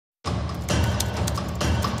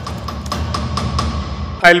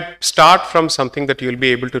I'll start from something that you'll be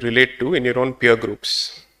able to relate to in your own peer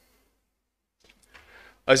groups.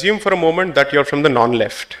 Assume for a moment that you're from the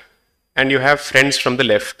non-left and you have friends from the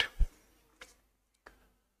left.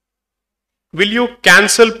 Will you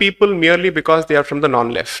cancel people merely because they are from the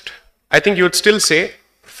non-left? I think you would still say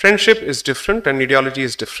friendship is different and ideology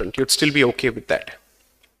is different. You'd still be okay with that.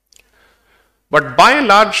 But by and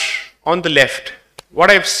large, on the left,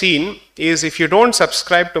 what I've seen is if you don't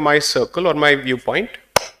subscribe to my circle or my viewpoint,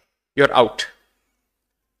 you're out.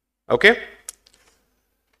 Okay?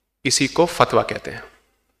 इसी को फतवा कहते हैं.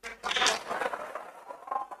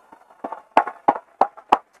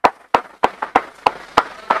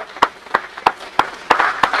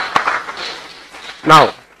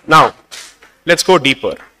 Now, let's go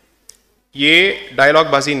deeper. ये dialogue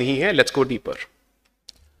बाजी नहीं है, let's go deeper.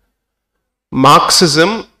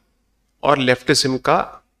 Marxism और लेफ्टिज्म का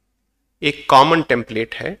एक कॉमन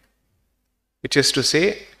टेम्पलेट है, which is to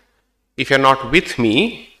say, if you're not with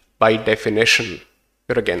me, by definition,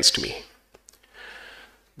 you're against me.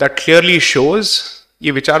 That clearly shows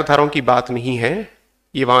ये विचारधाराओं की बात नहीं है,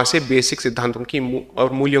 ये वहां से बेसिक सिद्धांतों की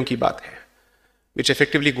और मूल्यों की बात है, which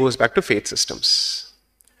effectively goes back to faith systems.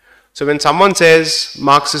 So when someone says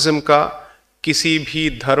Marxism का किसी भी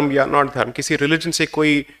धर्म या नॉट धर्म, किसी रिलीजन से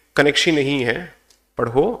कोई कनेक्शन नहीं है,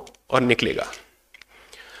 पढ़ो और निकलेगा.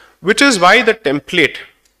 Which is why the template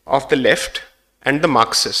of the left and the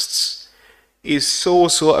Marxists is so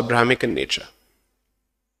Abrahamic in nature.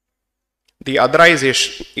 The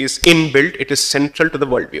otherization is inbuilt, it is central to the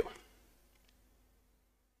worldview.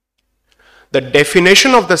 The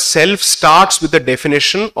definition of the self starts with the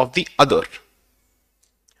definition of the other,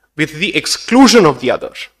 with the exclusion of the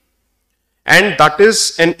other. And that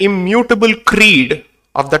is an immutable creed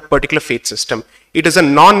of that particular faith system. It is a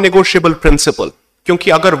non-negotiable principle.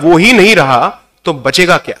 क्योंकि अगर वो ही नहीं रहा तो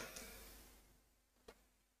बचेगा क्या?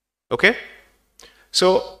 Okay?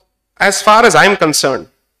 So, as far as I am concerned,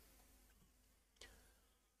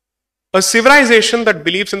 a civilization that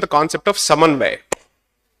believes in the concept of samanvay.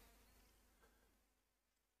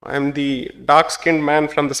 I am the dark-skinned man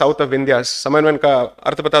from the south of India. Samanvay का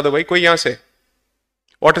अर्थ बता दो भाई कोई यहाँ से.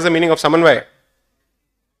 What is the meaning of samanvay?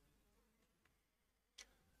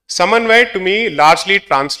 Samanvay to me largely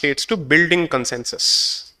translates to building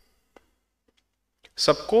consensus.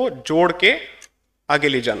 सबको जोड़ के आगे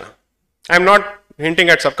ले जाना. I am not hinting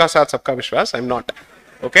at सबका साथ सबका विश्वास. I am not.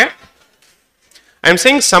 Okay? I am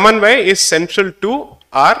saying samanvay is central to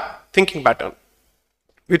our thinking pattern,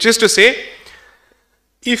 which is to say,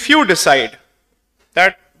 if you decide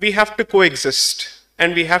that we have to coexist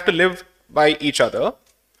and we have to live by each other,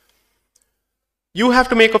 you have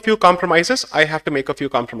to make a few compromises, I have to make a few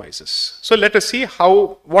compromises. So let us see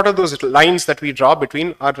what are those lines that we draw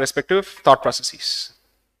between our respective thought processes.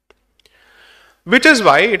 Which is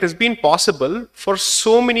why it has been possible for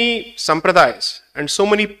so many sampradayas and so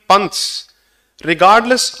many panths,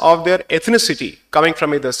 regardless of their ethnicity, coming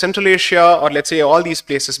from either Central Asia or let's say all these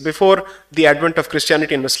places before the advent of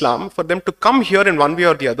Christianity and Islam, for them to come here in one way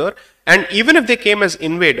or the other, and even if they came as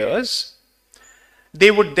invaders, they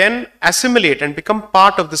would then assimilate and become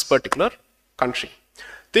part of this particular country.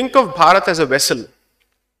 Think of Bharat as a vessel,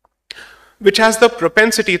 which has the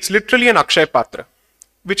propensity, it's literally an Akshay Patra,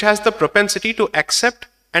 which has the propensity to accept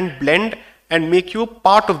and blend and make you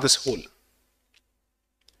part of this whole.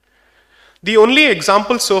 The only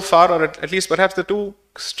example so far, or at least perhaps the two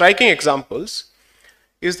striking examples,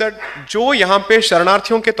 is that जो यहाँ पे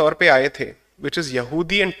शरणार्थियों के तौर पे आए थे, which is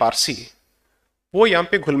Yahudi and Parsi, वो यहाँ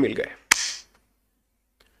पे घुल मिल गए.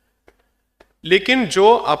 लेकिन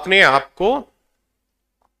जो अपने आप को,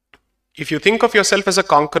 if you think of yourself as a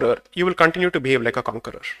conqueror, you will continue to behave like a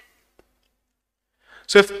conqueror.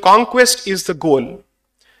 So if conquest is the goal,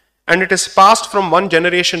 and it is passed from one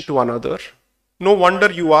generation to another, no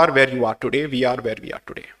wonder you are where you are today, we are where we are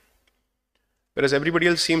today. Whereas everybody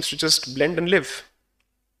else seems to just blend and live,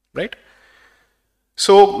 right?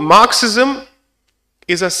 So Marxism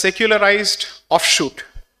is a secularized offshoot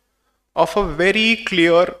of a very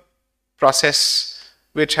clear process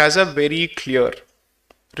which has a very clear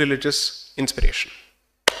religious inspiration.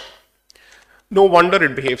 No wonder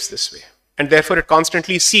it behaves this way. And therefore it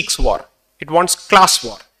constantly seeks war. It wants class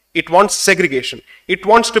war. It wants segregation. It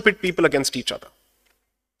wants to pit people against each other.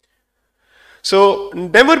 So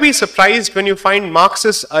never be surprised when you find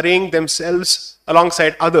Marxists arraying themselves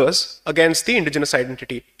alongside others against the indigenous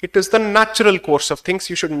identity. It is the natural course of things.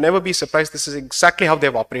 You should never be surprised. This is exactly how they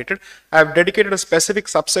have operated. I have dedicated a specific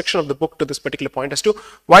subsection of the book to this particular point as to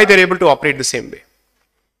why they're able to operate the same way.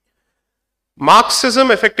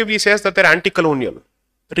 Marxism effectively says that they're anti-colonial.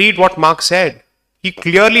 Read what Marx said. He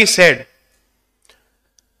clearly said,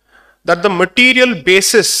 that the material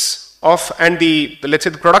basis of and let's say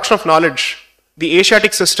the production of knowledge, the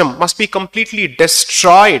Asiatic system must be completely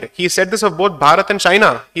destroyed. He said this of both Bharat and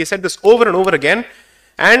China. He said this over and over again.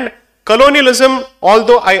 And colonialism,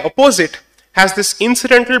 although I oppose it, has this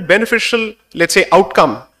incidental beneficial, let's say,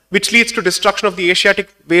 outcome, which leads to destruction of the Asiatic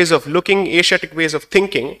ways of looking, Asiatic ways of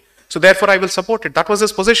thinking. So therefore I will support it. That was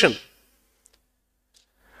his position.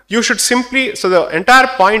 You should simply, so the entire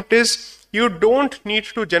point is, you don't need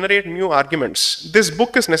to generate new arguments. This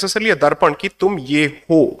book is necessarily a darpan ki tum ye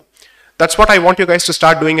ho. That's what I want you guys to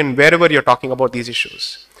start doing in wherever you're talking about these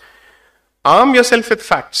issues. Arm yourself with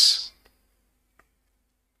facts.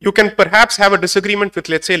 You can perhaps have a disagreement with,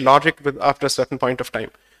 let's say, logic after a certain point of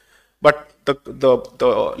time. But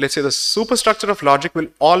let's say the superstructure of logic will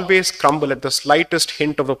always crumble at the slightest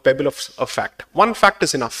hint of a pebble of fact. One fact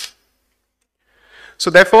is enough. So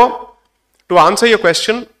therefore, to answer your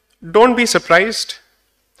question, don't be surprised,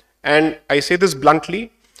 and I say this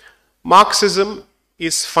bluntly, Marxism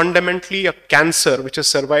is fundamentally a cancer which has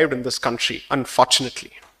survived in this country,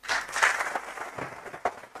 unfortunately.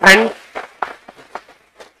 And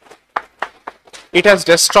it has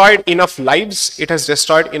destroyed enough lives, it has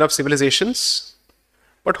destroyed enough civilizations,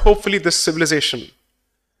 but hopefully this civilization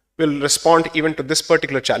will respond even to this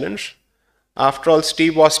particular challenge. After all,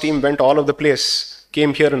 Steve Woz team went all over the place,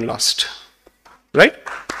 came here and lost. Right?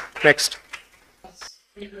 Next.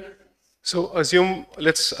 So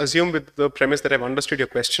let's assume with the premise that I've understood your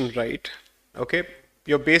question right. Okay.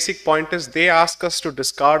 Your basic point is they ask us to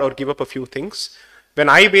discard or give up a few things. When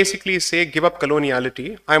I basically say give up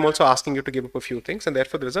coloniality, I'm also asking you to give up a few things, and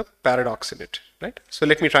therefore there is a paradox in it. Right? So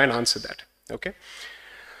let me try and answer that. Okay.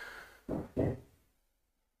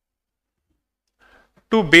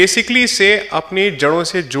 To basically say apne jadon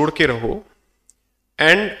se jod ke raho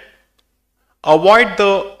and avoid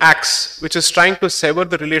the axe which is trying to sever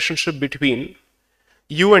the relationship between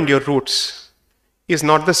you and your roots is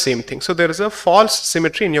not the same thing. So there is a false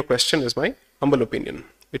symmetry in your question, is my humble opinion,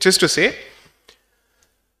 which is to say,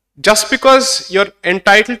 just because you're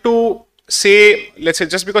entitled to say, let's say,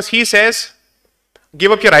 just because he says,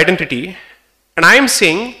 give up your identity, and I am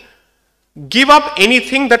saying, give up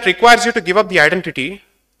anything that requires you to give up the identity,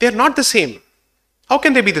 they're not the same. How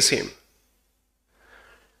can they be the same?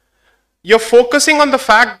 You're focusing on the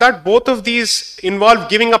fact that both of these involve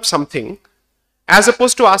giving up something, as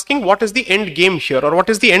opposed to asking what is the end game here or what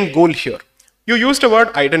is the end goal here. You used the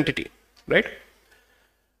word identity, right?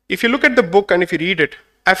 If you look at the book and if you read it,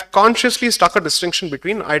 I've consciously struck a distinction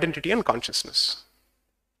between identity and consciousness.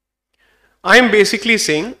 I am basically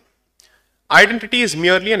saying identity is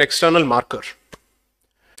merely an external marker.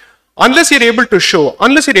 Unless you're able to show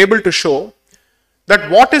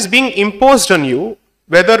that what is being imposed on you,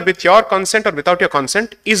 whether with your consent or without your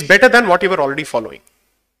consent, is better than what you were already following.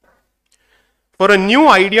 For a new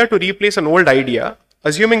idea to replace an old idea,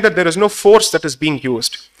 assuming that there is no force that is being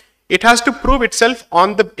used, it has to prove itself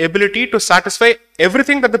on the ability to satisfy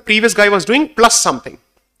everything that the previous guy was doing plus something.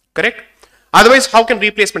 Correct? Otherwise, how can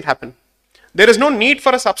replacement happen? There is no need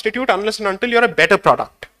for a substitute unless and until you're a better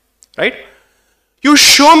product. Right? You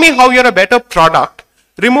show me how you're a better product,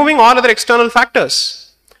 removing all other external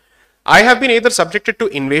factors. I have been either subjected to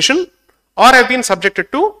invasion or I've been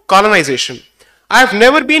subjected to colonization. I have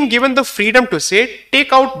never been given the freedom to say,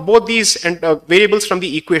 take out both these variables from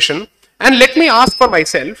the equation and let me ask for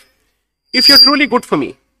myself if you're truly good for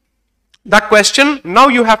me. That question, now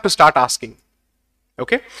you have to start asking.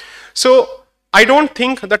 Okay? So, I don't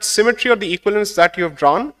think that symmetry or the equivalence that you have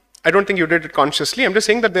drawn, I don't think you did it consciously. I'm just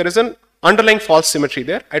saying that there is an underlying false symmetry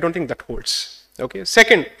there. I don't think that holds. Okay?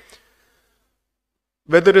 Second,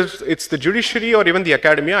 whether it's the judiciary or even the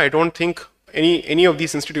academia, I don't think any of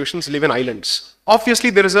these institutions live in islands.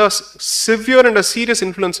 Obviously, there is a severe and a serious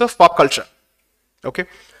influence of pop culture. Okay?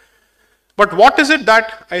 But what is it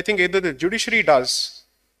that I think either the judiciary does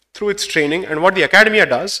through its training and what the academia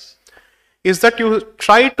does is that you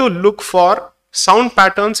try to look for sound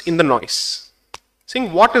patterns in the noise,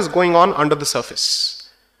 seeing what is going on under the surface.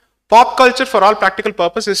 Pop culture, for all practical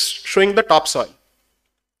purpose, is showing the topsoil.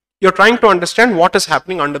 You're trying to understand what is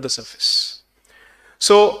happening under the surface.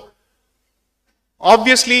 So,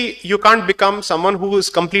 obviously, you can't become someone who is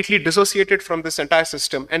completely dissociated from this entire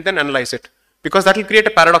system and then analyze it, because that will create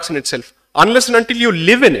a paradox in itself. Unless and until you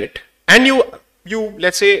live in it and you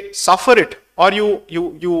let's say, suffer it or you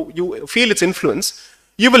feel its influence,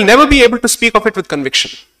 you will never be able to speak of it with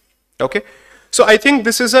conviction. Okay? So, I think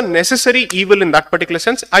this is a necessary evil in that particular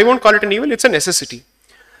sense. I won't call it an evil, it's a necessity.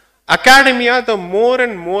 Academia, the more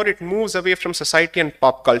and more it moves away from society and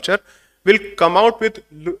pop culture, will come out with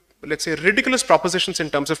let's say, ridiculous propositions in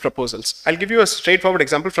terms of proposals. I'll give you a straightforward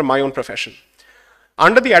example from my own profession.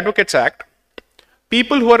 Under the Advocates Act,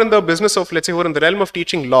 people who are in the business of, let's say, who are in the realm of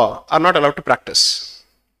teaching law are not allowed to practice.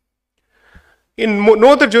 In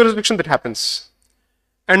no other jurisdiction that happens.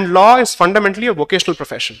 And law is fundamentally a vocational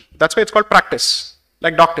profession. That's why it's called practice,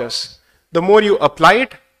 like doctors. The more you apply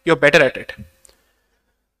it, you're better at it.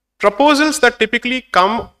 Proposals that typically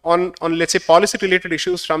come on let's say, policy-related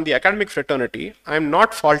issues from the academic fraternity, I'm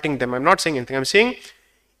not faulting them, I'm not saying anything. I'm saying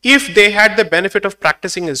if they had the benefit of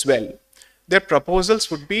practicing as well, their proposals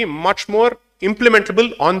would be much more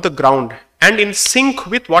implementable on the ground and in sync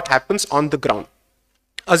with what happens on the ground.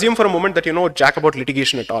 Assume for a moment that you know jack about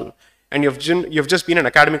litigation at all, and you've just been an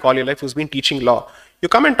academic all your life who's been teaching law. You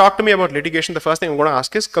come and talk to me about litigation, the first thing I'm going to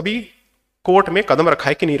ask is, kabhi court mein kadam rakha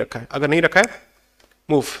hai ki nahi rakha hai? Agar nahi rakha hai,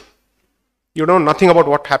 move. You know nothing about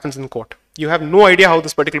what happens in court. You have no idea how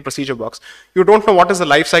this particular procedure works. You don't know what is the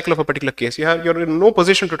life cycle of a particular case. You're in no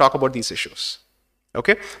position to talk about these issues.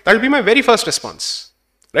 Okay? That will be my very first response.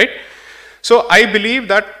 Right? So I believe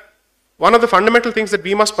that one of the fundamental things that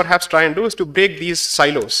we must perhaps try and do is to break these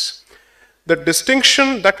silos. The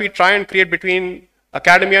distinction that we try and create between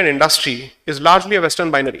academia and industry is largely a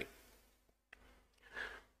Western binary.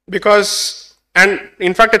 Because, and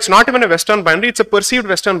in fact, it's not even a Western binary, it's a perceived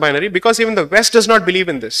Western binary, because even the West does not believe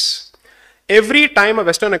in this. Every time a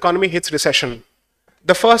Western economy hits recession,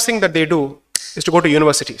 the first thing that they do is to go to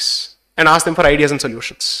universities and ask them for ideas and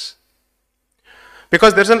solutions.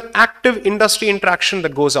 Because there's an active industry interaction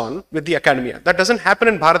that goes on with the academia. That doesn't happen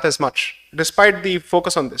in Bharat as much, despite the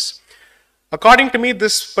focus on this. According to me,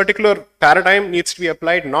 this particular paradigm needs to be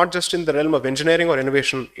applied not just in the realm of engineering or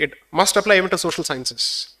innovation, it must apply even to social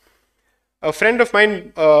sciences. A friend of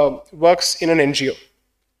mine works in an NGO,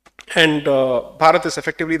 and Bharat is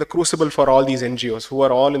effectively the crucible for all these NGOs who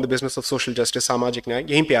are all in the business of social justice, सामाजिक न्याय,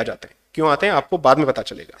 यहीं पे आ जाते हैं. क्यों आते हैं आपको बाद में पता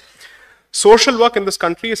चलेगा. Social work in this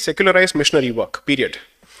country is secularized missionary work, period.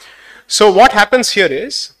 So what happens here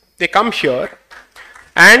is, they come here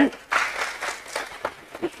and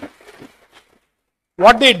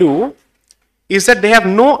what they do is that they have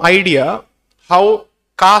no idea how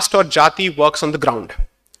caste or jati works on the ground.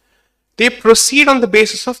 They proceed on the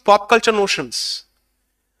basis of pop culture notions.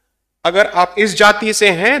 Agar aap is jati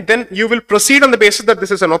se hain, then you will proceed on the basis that this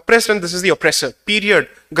is an oppressed and this is the oppressor, period.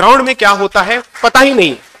 Ground mein kya hota hai, pata hi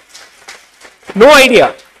nahi. No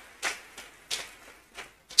idea.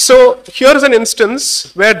 So here's an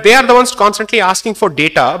instance where they are the ones constantly asking for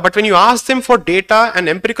data, but when you ask them for data and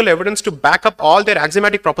empirical evidence to back up all their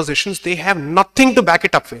axiomatic propositions, they have nothing to back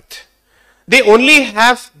it up with. They only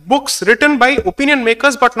have books written by opinion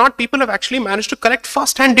makers, but not people who have actually managed to collect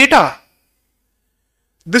first-hand data.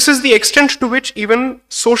 This is the extent to which even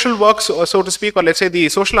social work, so to speak, or let's say the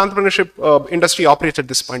social entrepreneurship industry operates at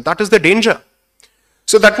this point. That is the danger.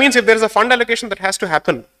 So that means if there is a fund allocation that has to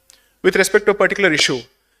happen with respect to a particular issue,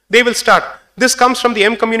 they will start. This comes from the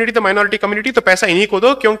M community, the minority community, तो पैसा इन्हीं को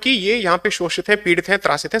दो क्योंकि ये यहाँ पे शोषित हैं, पीड़ित हैं,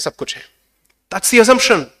 त्रासित हैं, सब कुछ है. That's the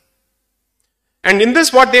assumption. And in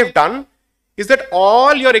this, what they've done is that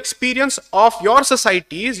all your experience of your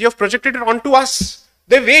societies, you have projected it onto us.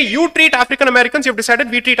 The way you treat African Americans, you have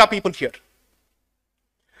decided we treat our people here.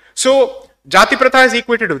 So jati pratha is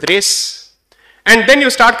equated with race, and then you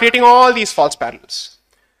start creating all these false parallels.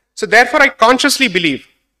 So therefore, I consciously believe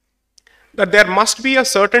that there must be a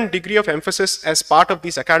certain degree of emphasis as part of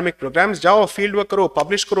these academic programs. Jao, fieldwork karo,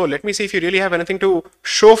 publish karo, let me see if you really have anything to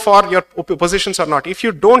show for your positions or not. If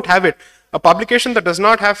you don't have it, a publication that does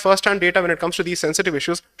not have first-hand data when it comes to these sensitive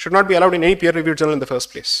issues should not be allowed in any peer-reviewed journal in the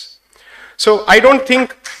first place. So I don't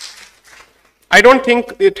think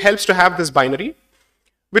it helps to have this binary,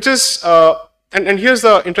 which is, and here's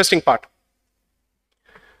the interesting part.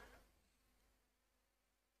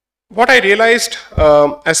 What I realized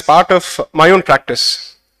as part of my own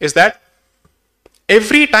practice is that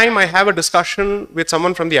every time I have a discussion with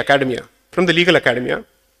someone from the academia, from the legal academia,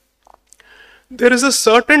 there is a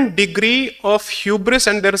certain degree of hubris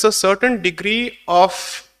and there is a certain degree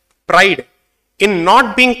of pride in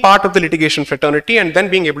not being part of the litigation fraternity and then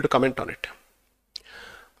being able to comment on it.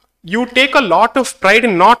 You take a lot of pride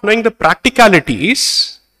in not knowing the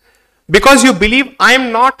practicalities because you believe I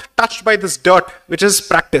am not touched by this dirt, which is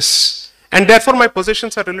practice, and therefore my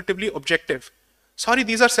positions are relatively objective. Sorry,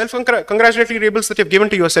 these are self-congratulatory labels that you have given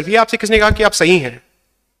to yourself. ये आपसे किसने कहा कि आप सही हैं,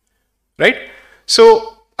 right?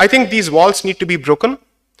 So I think these walls need to be broken,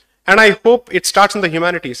 and I hope it starts in the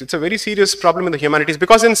humanities. It's a very serious problem in the humanities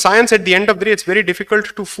because in science, at the end of the day, it's very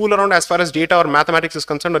difficult to fool around as far as data or mathematics is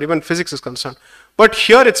concerned, or even physics is concerned. But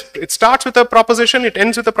here, it starts with a proposition, it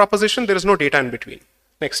ends with a proposition. There is no data in between.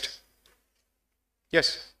 Next.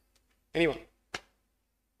 Yes. Anyone?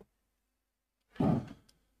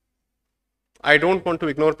 I don't want to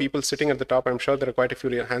ignore people sitting at the top. I'm sure there are quite a few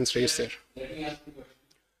hands raised there. Let me ask you a question.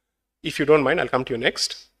 If you don't mind, I'll come to you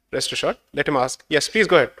next. Rest assured. Let him ask. Yes, please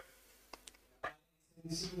go ahead.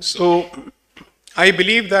 So, I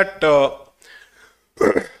believe that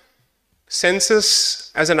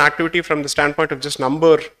census as an activity from the standpoint of just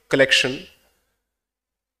number collection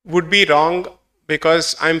would be wrong,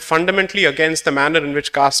 because I'm fundamentally against the manner in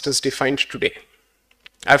which caste is defined today.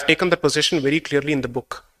 I've taken the position very clearly in the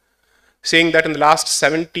book, saying that in the last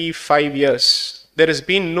 75 years, there has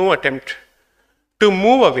been no attempt to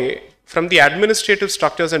move away from the administrative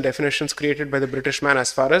structures and definitions created by the British man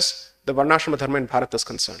as far as the Varnashrama Dharma in Bharat is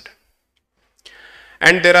concerned.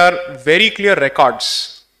 And there are very clear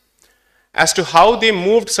records as to how they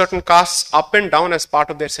moved certain castes up and down as part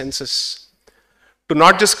of their census to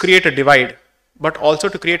not just create a divide, but also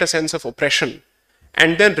to create a sense of oppression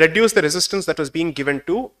and then reduce the resistance that was being given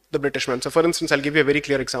to the British man. So for instance, I'll give you a very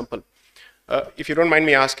clear example. If you don't mind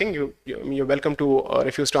me asking, you're welcome to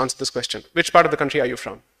refuse to answer this question. Which part of the country are you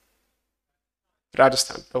from?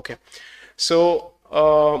 Rajasthan. Okay. So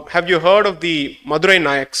have you heard of the Madurai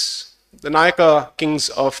Nayaks, the Nayaka kings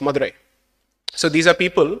of Madurai? So these are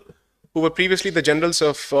people who were previously the generals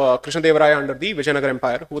of Krishnadevaraya under the Vijayanagara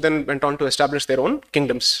Empire, who then went on to establish their own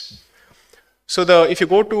kingdoms. So if you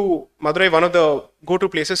go to Madurai, one of the go-to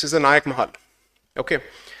places is the Nayak Mahal. Okay.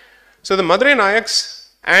 So the Madurai Nayaks,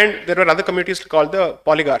 and there were other communities called the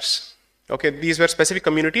polygars. Okay. These were specific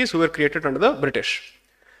communities who were created under the British.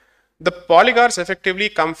 The polygars effectively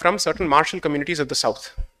come from certain martial communities of the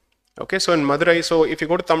south. Okay. So in Madurai, so if you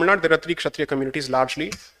go to Tamil Nadu, there are 3 Kshatriya communities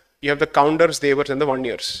largely. You have the Counters, Devars, and the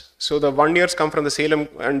Vanyars. So the Vanyars come from the Salem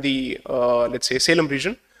and the, let's say, Salem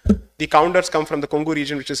region. The Counters come from the Kongu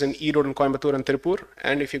region, which is in Erode and Coimbatore and Tirupur.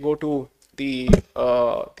 And if you go to the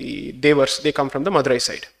Devars, they come from the Madurai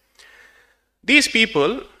side. These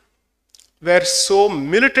people were so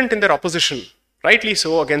militant in their opposition, rightly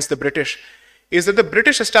so, against the British, is that the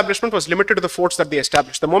British establishment was limited to the forts that they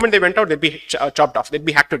established. The moment they went out, they'd be chopped off, they'd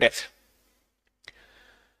be hacked to death.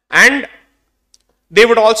 And they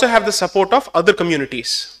would also have the support of other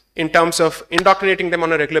communities in terms of indoctrinating them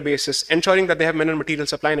on a regular basis, ensuring that they have men and material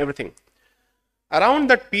supply and everything. Around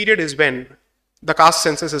that period is when the caste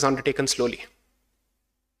census is undertaken slowly.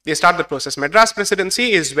 They start the process. Madras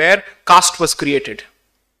Presidency is where caste was created.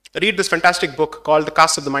 Read this fantastic book called The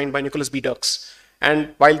Caste of the Mind by Nicholas B. Dirks.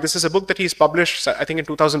 And while this is a book that he's published, I think in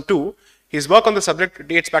 2002, his work on the subject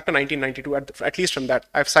dates back to 1992, at least from that.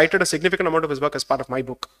 I've cited a significant amount of his work as part of my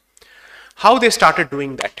book. How they started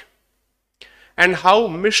doing that, and how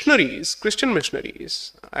missionaries, Christian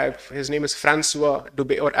missionaries, his name is Francois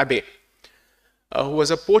Dubé or Abbé, who was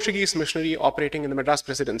a Portuguese missionary operating in the Madras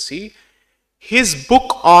Presidency, his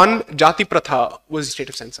book on Jati Pratha was state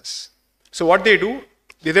of census. So what they do,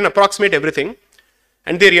 they then approximate everything,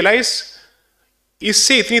 and they realize,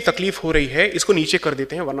 इससे इतनी तकलीफ हो रही है, इसको नीचे कर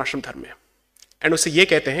देते हैं वर्णाश्रम धर्म में, एंड उससे ये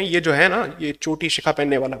कहते हैं, ये जो है ना, ये चोटी शिखा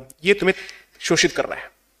पहनने वाला, ये तुम्हें शोषित कर रहा है.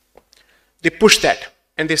 They push that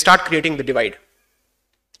and they start creating the divide.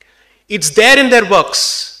 It's there in their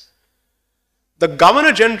works. The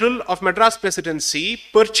Governor General of Madras Presidency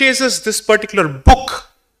purchases this particular book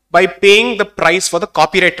by paying the price for the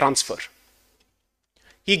copyright transfer.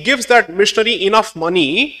 He gives that missionary enough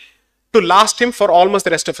money to last him for almost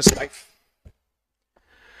the rest of his life.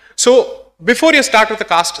 So before you start with the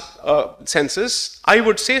caste census, I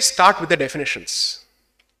would say start with the definitions.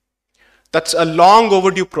 That's a long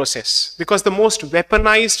overdue process, because the most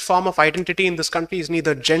weaponized form of identity in this country is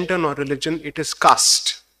neither gender nor religion, it is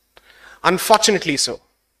caste. Unfortunately so.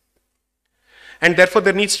 And therefore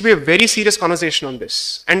there needs to be a very serious conversation on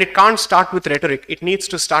this. And it can't start with rhetoric, it needs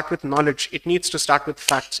to start with knowledge, it needs to start with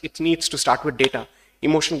facts, it needs to start with data.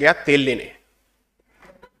 Emotion gaya tel lene.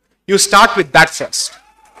 You start with that first.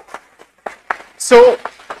 So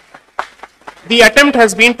the attempt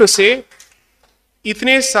has been to say,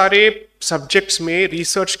 इतने सारे subjects में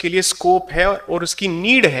research के लिए scope है और उसकी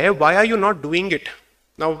need है, why are you not doing it?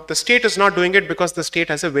 Now the state is not doing it because the state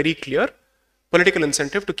has a very clear political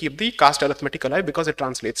incentive to keep the caste arithmetic alive, because it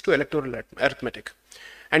translates to electoral arithmetic.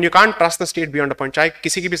 And you can't trust the state beyond a point. चाहे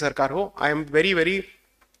किसी की भी सरकार हो, I am very, very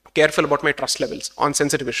careful about my trust levels on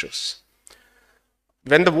sensitive issues.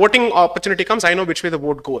 When the voting opportunity comes, I know which way the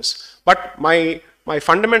vote goes. But my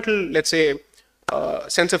fundamental, let's say,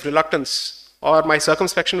 sense of reluctance or my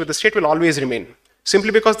circumspection with the state will always remain,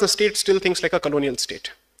 simply because the state still thinks like a colonial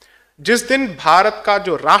state. जिस दिन भारत का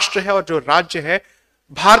जो राष्ट्र है और जो राज्य है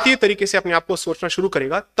भारतीय तरीके से अपने आप को सोचना शुरू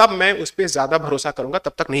करेगा, तब मैं उस पर ज्यादा भरोसा करूंगा,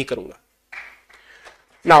 तब तक नहीं करूंगा.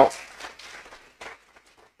 Now,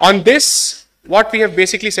 On this, what we have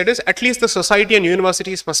basically said is at least the society and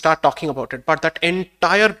universities must start talking about it. But that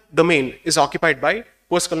entire domain is occupied by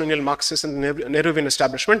post-colonial Marxists and the Nehruvian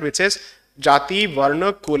establishment, which says jati,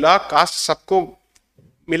 varna, kula, caste, sabko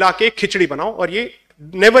mila ke khichdi banao, aur ye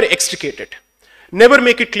never extricate it. Never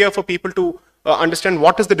make it clear for people to understand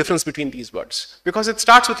what is the difference between these words. Because it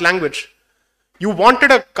starts with language. You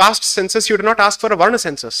wanted a caste census, you did not ask for a varna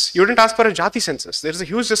census. You didn't ask for a jati census. There is a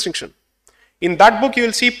huge distinction. In that book, you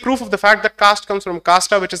will see proof of the fact that caste comes from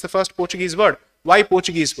casta, which is the first Portuguese word. Why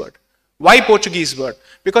Portuguese word? Why Portuguese word?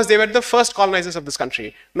 Because they were the first colonizers of this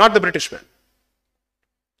country, not the British men.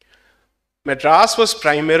 Madras was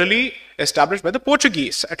primarily established by the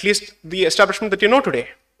Portuguese, at least the establishment that you know today.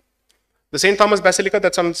 The St. Thomas Basilica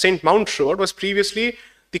that's on St. Mount Road was previously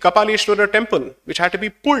the Kapalishwara temple, which had to be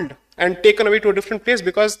pulled and taken away to a different place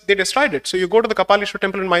because they destroyed it. So you go to the Kapalishwara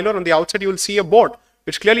temple in Mysore, on the outside you will see a board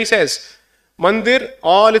which clearly says, Mandir,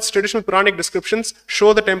 all its traditional Puranic descriptions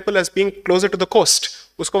show the temple as being closer to the coast.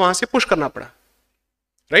 Usko wahan se push karna pada.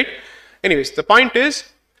 Right? Anyways, the point is,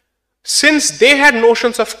 since they had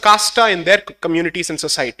notions of casta in their communities and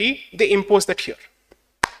society, they imposed that here.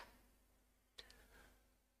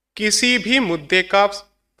 किसी भी मुद्दे का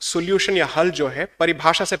solution या हल जो है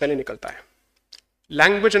परिभाषा से पहले निकलता है.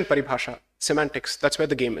 Language and परिभाषा, semantics, that's where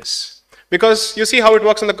the game is. Because you see how it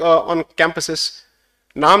works on campuses.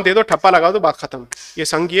 नाम दे दो, ठप्पा लगा दो, बात खत्म. ये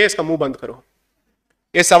संघी है, इसका मुंह बंद करो.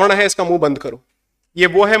 ये सवर्ण है, इसका मुंह बंद करो. ये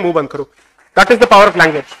वो है, मुंह बंद करो. That is the power of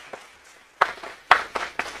language.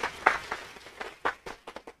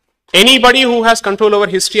 Anybody who has control over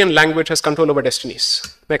history and language has control over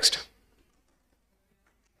destinies. Next.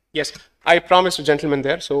 Yes, I promised a gentleman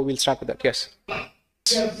there, so we'll start with that. Yes.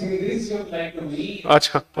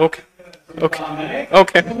 Achha, okay. Okay.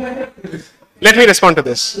 Okay. Let me respond to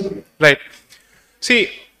this. Right. See,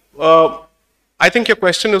 I think your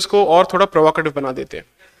question usko aur thoda provocative bana dete.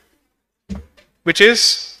 Which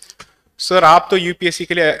is, sir, aap to UPSC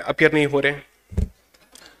ke liye appear nahi ho rahe.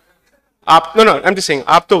 आप no, I'm just saying,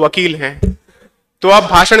 आप तो वकील हैं, तो आप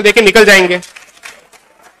भाषण देके निकल जाएंगे,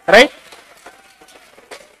 राइट?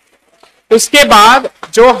 उसके बाद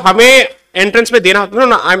जो हमें एंट्रेंस में देना,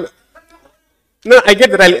 I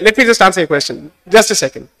get that. Let me just answer your question. Just a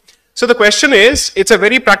second. So the question is, it's a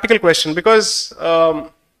very practical question because a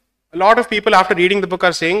lot of people after reading the book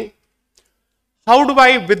are saying, how do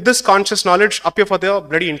I, with this conscious knowledge, appear for the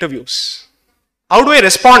bloody interviews? How do I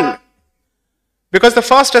respond? Because the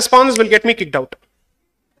first response will get me kicked out.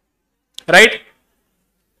 Right?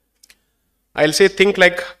 I'll say, think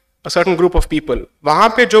like a certain group of people. वहां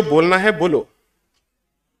पे जो बोलना है बोलो.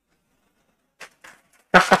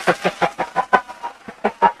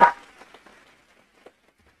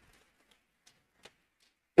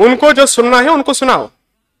 उनको जो सुनना है उनको सुनाओ.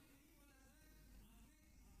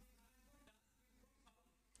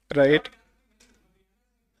 Right?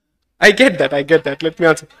 I get that. Let me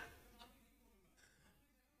answer.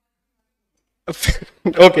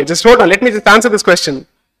 Okay, just hold on. Let me just answer this question.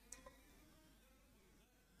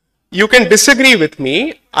 You can disagree with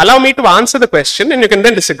me. Allow me to answer the question and you can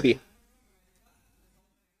then disagree.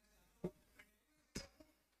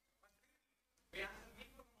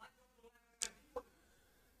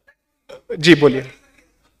 जी बोलिए.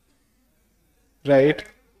 Right.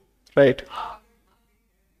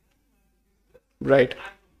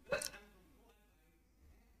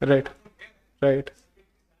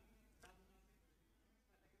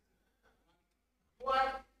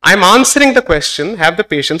 I'm answering the question. Have the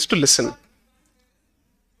patience to listen.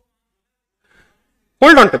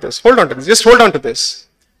 Hold on to this. Just hold on to this.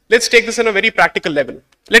 Let's take this on a very practical level.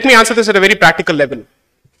 Let me answer this at a very practical level.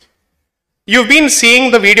 You've been seeing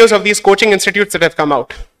the videos of these coaching institutes that have come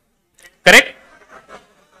out. Correct?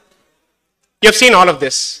 You've seen all of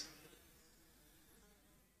this.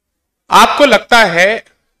 आपको लगता है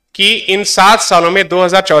कि इन 7 सालों में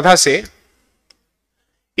 2014 से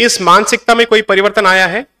इस मानसिकता में कोई परिवर्तन आया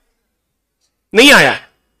है? नहीं आया है.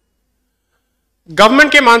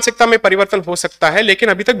 गवर्नमेंट के मानसिकता में परिवर्तन हो सकता है, लेकिन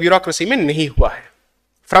अभी तक ब्यूरोक्रेसी में नहीं हुआ है.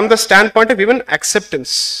 From the stand point of even acceptance,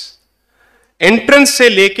 entrance से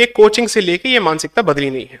लेके कोचिंग से लेके ये मानसिकता बदली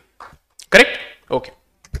नहीं है. Correct? Okay.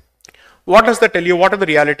 What does that tell you? What are the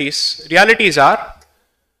realities? Realities are,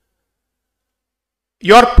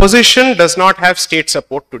 your position does not have state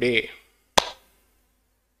support today.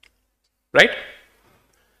 Right?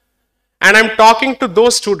 And I'm talking to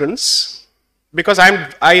those students because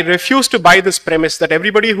I refuse to buy this premise that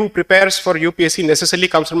everybody who prepares for UPSC necessarily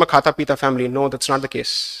comes from a Khata Pita family. No, that's not the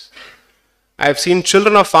case. I've seen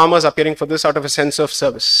children of farmers appearing for this out of a sense of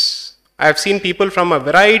service. I've seen people from a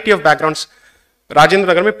variety of backgrounds. Rajendra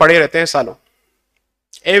Nagar में पढ़े रहते हैं सालों.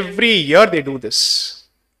 Every year they do this.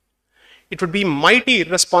 It would be mighty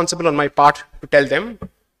irresponsible on my part to tell them,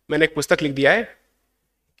 मैंने एक पुस्तक लिख दिया है,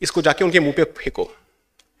 इसको जाके उनके मुंह पे फेंको.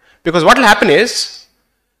 Because what will happen is,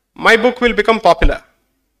 my book will become popular.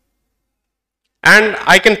 And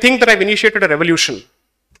I can think that I've initiated a revolution.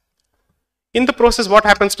 In the process, what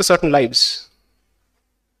happens to certain lives?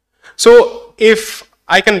 So, if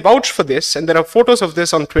I can vouch for this, and there are photos of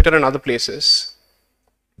this on Twitter and other places,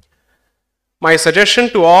 my suggestion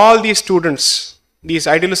to all these students, these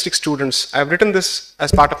idealistic students, I've written this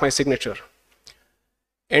as part of my signature.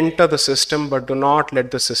 Enter the system, but do not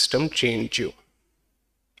let the system change you.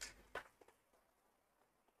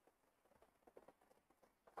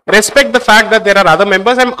 Respect the fact that there are other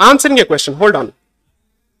members. I'm answering your question. Hold on.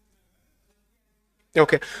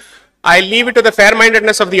 Okay. I leave it to the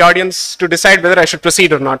fair-mindedness of the audience to decide whether I should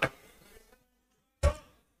proceed or not.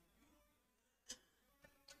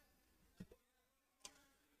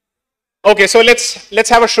 Okay, so let's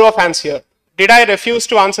have a show of hands here. Did I refuse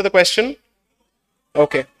to answer the question?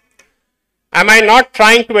 Okay. Am I not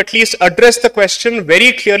trying to at least address the question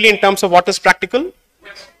very clearly in terms of what is practical?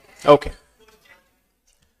 Okay.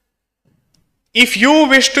 If you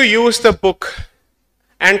wish to use the book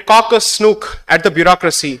and cock a snook at the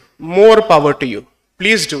bureaucracy, more power to you.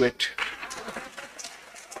 Please do it.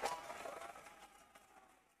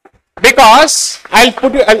 Because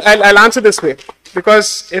I'll answer this way.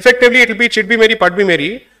 Because effectively it will be chit bhi meri, pad bhi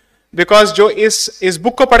meri. Because jo is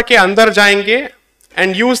book ko padh ke andar jayenge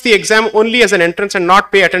and use the exam only as an entrance and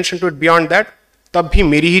not pay attention to it beyond that, तब भी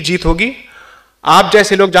मेरी ही जीत होगी. आप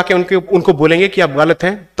जैसे लोग जाके उनको बोलेंगे कि आप गलत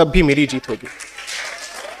हैं, तब भी मेरी जीत होगी.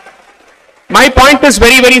 My point is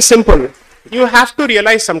very, very simple. You have to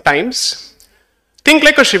realize sometimes, think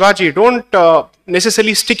like a Shivaji, don't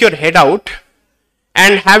necessarily stick your head out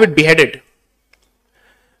and have it beheaded.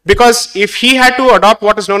 Because if he had to adopt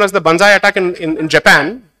what is known as the Banzai attack in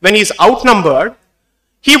Japan, when he's outnumbered,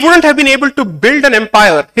 he wouldn't have been able to build an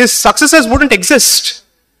empire. His successors wouldn't exist.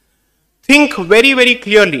 Think very, very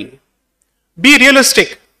clearly. Be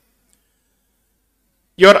realistic.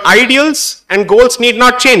 Your ideals and goals need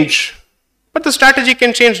not change. But the strategy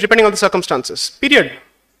can change depending on the circumstances. Period.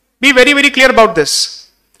 Be very, very clear about this.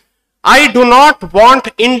 I do not want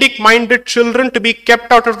Indic-minded children to be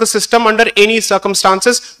kept out of the system under any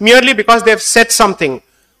circumstances merely because they have said something.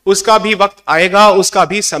 Uska bhi waqt aayega, uska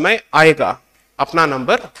bhi samay aayega. Apna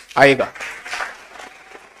number aayega.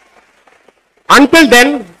 Until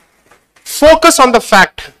then, focus on the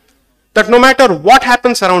fact that no matter what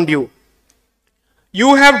happens around you,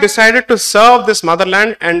 you have decided to serve this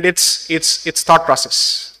motherland and its thought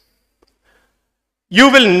process. You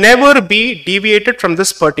will never be deviated from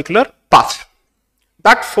this particular path.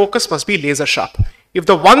 That focus must be laser sharp. If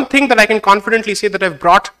the one thing that I can confidently say that I've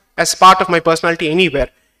brought as part of my personality anywhere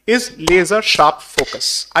is laser sharp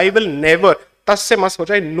focus. I will never,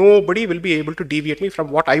 nobody will be able to deviate me from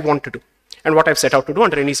what I want to do and what I've set out to do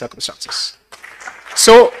under any circumstances.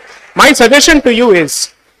 So my suggestion to you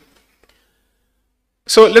is,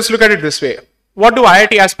 so let's look at it this way. What do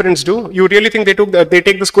IIT aspirants do? You really think they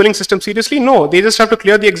take the schooling system seriously? No, they just have to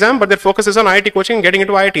clear the exam, but their focus is on IIT coaching and getting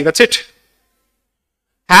into IIT. That's it.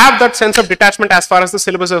 Have that sense of detachment as far as the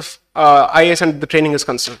syllabus of IAS and the training is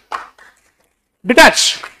concerned.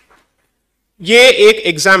 Detach. ये एक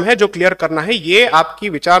exam है जो clear करना है. ये आपकी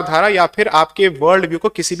विचारधारा या फिर आपके वर्ल्ड व्यू को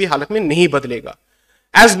किसी भी हालत में नहीं बदलेगा.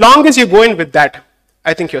 As long as you go in with that,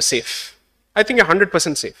 I think you're safe. I think you're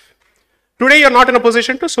 100% safe. Today you're not in a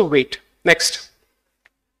position to, so wait. Next.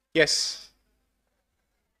 Yes.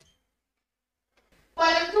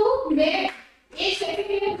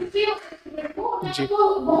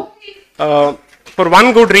 For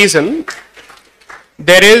one good reason,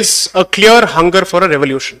 there is a clear hunger for a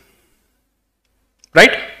revolution.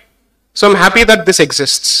 Right? So I'm happy that this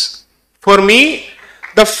exists. For me,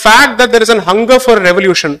 the fact that there is a hunger for a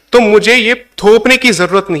revolution, तो मुझे ये थोपने की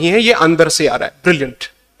जरूरत नहीं है, ये अंदर से आ रहा है. Brilliant.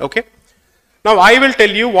 Okay? Now I will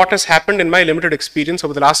tell you what has happened in my limited experience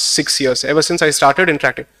over the last 6 years, ever since I started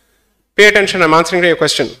interacting. Pay attention, I'm answering your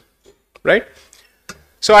question. Right?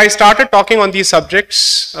 So I started talking on these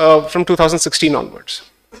subjects from 2016 onwards.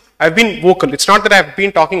 I've been vocal. It's not that I've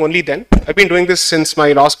been talking only then. I've been doing this since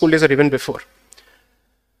my law school days or even before.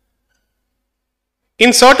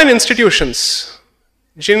 In certain institutions,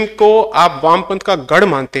 जिनको आप वामपंथ का गढ़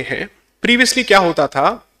मानते हैं, previously क्या होता था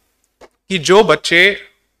कि जो बच्चे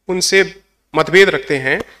उनसे मतभेद रखते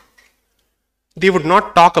हैं, they would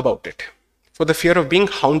not talk about it for the fear of being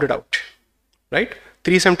hounded out, right?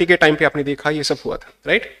 370 के टाइम पे आपने देखा ये सब हुआ था,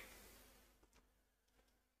 right?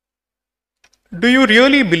 Do you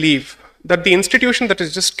really believe that the institution that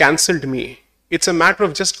has just cancelled me it's a matter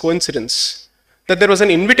of just coincidence that there was an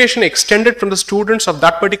invitation extended from the students of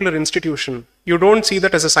that particular institution, you don't see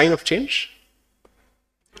that as a sign of change?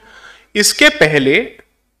 इसके पहले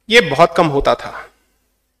ये बहुत कम होता था.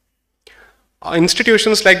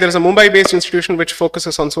 Institutions like there is a Mumbai-based institution which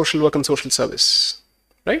focuses on social work and social service,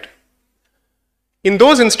 right? In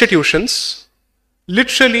those institutions,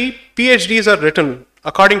 literally PhDs are written,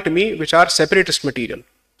 according to me, which are separatist material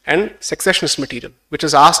and secessionist material, which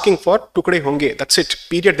is asking for टुकड़े होंगे. That's it.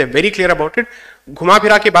 Period. They're very clear about it. घुमा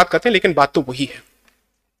फिरा के बात करते हैं, लेकिन बात तो वही है.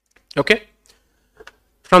 Okay?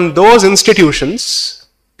 From those institutions,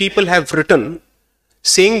 people have written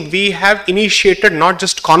saying we have initiated not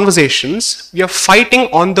just conversations, we are fighting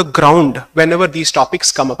on the ground whenever these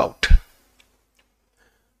topics come about.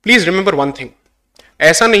 Please remember one thing.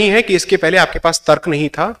 ऐसा नहीं है कि इसके पहले आपके पास तर्क नहीं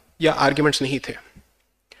था या arguments नहीं थे.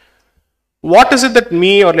 What is it that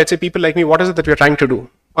me, or let's say people like me, what is it that we are trying to do?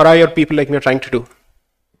 Or I or people like me are trying to do?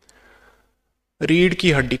 रीढ़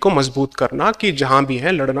की हड्डी को मजबूत करना कि जहां भी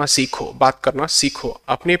है लड़ना सीखो, बात करना सीखो,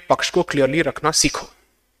 अपने पक्ष को क्लियरली रखना सीखो.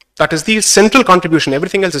 That is the central contribution.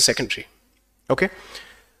 Everything else is secondary. Okay?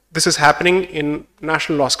 This is happening in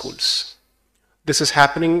national law schools. This is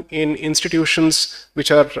happening in institutions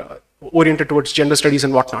which are oriented towards gender studies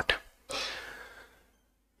and whatnot.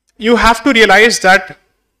 You have to realize that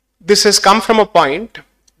this has come from a point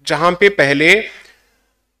jahan pe pehle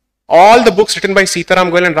all the books written by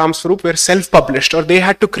Sitaram Goel and Ram Swarup were self-published, or they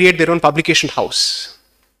had to create their own publication house.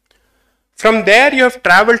 From there you have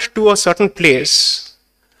traveled to a certain place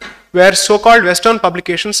where so-called Western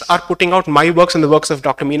publications are putting out my works and the works of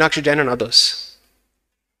Dr. Meenakshi Jain and others.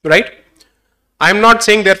 Right? I'm not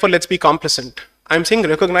saying therefore let's be complacent. I'm saying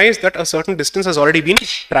recognize that a certain distance has already been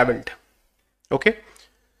traveled. Okay?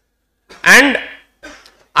 And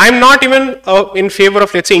I'm not even in favor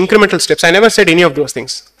of, let's say, incremental steps. I never said any of those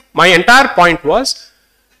things. My entire point was,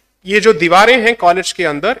 ये जो दीवारें हैं college के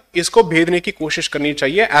अंदर, इसको भेदने की कोशिश करनी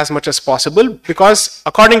चाहिए as much as possible, because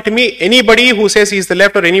according to me, anybody who says he's the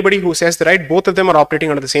left or anybody who says the right, both of them are operating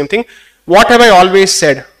under the same thing. What have I always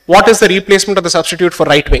said? What is the replacement or the substitute for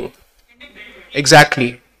right wing?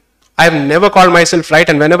 Exactly. I have never called myself right,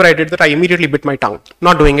 and whenever I did that, I immediately bit my tongue.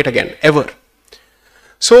 Not doing it again, ever.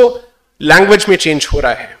 So, language may change ho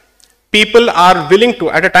raha hai. People are willing to,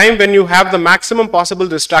 at a time when you have the maximum possible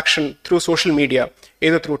distraction through social media,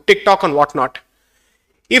 either through TikTok and whatnot,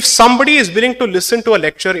 if somebody is willing to listen to a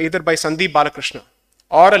lecture either by Sandeep Balakrishna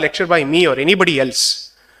or a lecture by me or anybody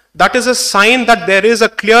else, that is a sign that there is a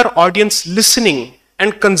clear audience listening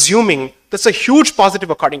and consuming. That's a huge positive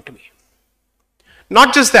according to me.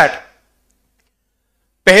 Not just that.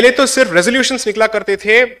 पहले तो सिर्फ resolutions निकला करते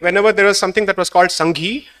थे whenever there was something that was called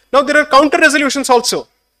Sanghi. Now there are counter resolutions also.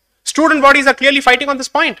 Student bodies are clearly fighting on this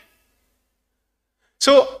point.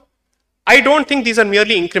 So, I don't think these are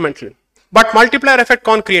merely incremental. But multiplier effect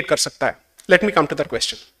कौन create कर सकता है? Let me come to that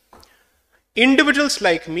question. Individuals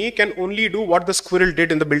like me can only do what the squirrel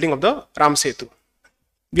did in the building of the Ram Setu.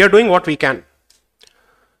 We are doing what we can.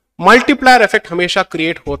 Multiplier effect हमेशा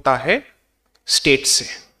create होता है state से.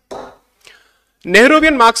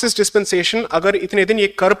 Nehruvian Marxist dispensation अगर इतने दिन ये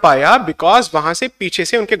कर पाया बिकॉज वहां से पीछे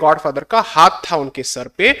से उनके गॉडफादर का हाथ था उनके सर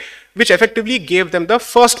पे, विच effectively gave them the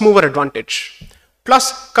first mover advantage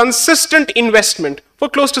plus consistent investment for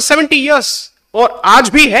close to 70 years, और आज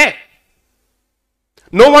भी है.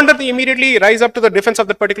 No wonder they immediately rise up to the defence of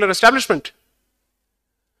the particular establishment.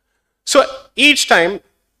 So each time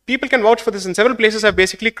people can vouch for this in several places have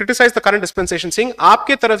basically criticized the current dispensation saying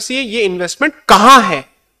आपके तरफ से ये investment कहां है?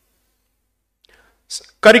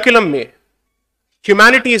 Curriculum में,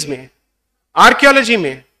 humanities में, archaeology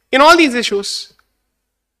में, in all these issues.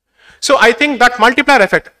 So I think that multiplier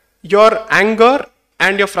effect, your anger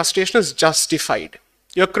and your frustration is justified,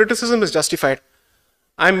 your criticism is justified.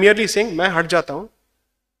 I am merely saying मैं हट जाता हूं,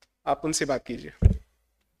 आप उनसे बात कीजिए,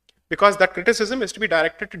 because that criticism is to be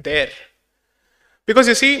directed to their. Because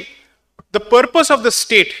you see, the purpose of the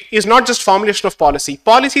state is not just formulation of policy.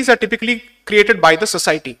 Policies are typically created by the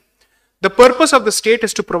society. The purpose of the state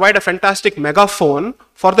is to provide a fantastic megaphone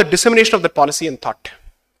for the dissemination of the policy and thought.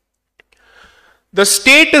 The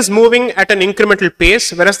state is moving at an incremental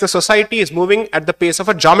pace, whereas the society is moving at the pace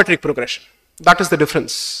of a geometric progression. That is the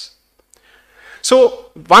difference. So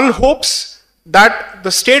one hopes that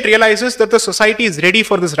the state realizes that the society is ready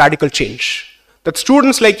for this radical change, that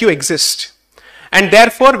students like you exist. And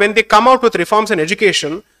therefore, when they come out with reforms in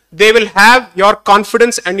education, they will have your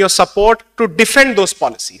confidence and your support to defend those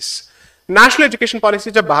policies. National education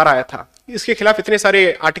policy जब बाहर आया था, इसके खिलाफ इतने सारे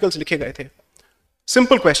articles लिखे गए थे.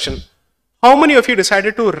 Simple question, how many of you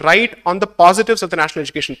decided to right on the positives of the national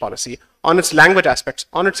education policy, on it's language aspects,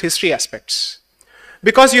 on it's history aspects?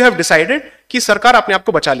 Because you have decided कि सरकार अपने आप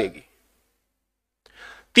को बचा लेगी.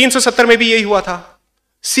 370 में भी यही हुआ था,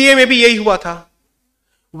 CA में भी यही हुआ था.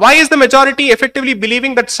 Why is the majority effectively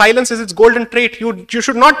believing that silence is its golden trait? You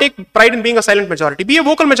should not take pride in being a silent majority. Be a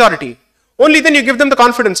vocal majority. Only then you give them the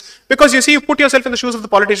confidence. Because you see, you put yourself in the shoes of the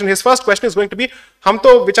politician. His first question is going to be, हम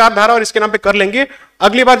तो विचारधारा और इसके नाम पे कर लेंगे,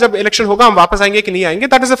 अगली बार जब इलेक्शन होगा हम वापस आएंगे कि नहीं आएंगे.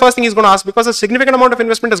 That is the first thing he's going to ask, because a significant amount of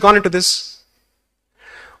investment has gone into this.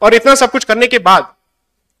 और इतना सब कुछ करने के बाद,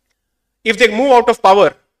 if they move out of power,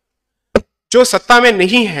 जो सत्ता में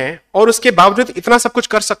नहीं है और उसके बावजूद इतना सब कुछ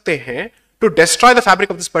कर सकते हैं to destroy the fabric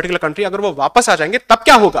of this particular country, अगर वो वापस आ जाएंगे तब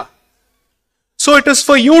क्या होगा? So it is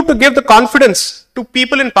for you to give the confidence to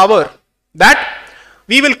people in power that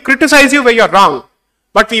we will criticize you where you're wrong,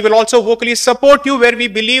 but we will also vocally support you where we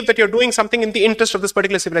believe that you're doing something in the interest of this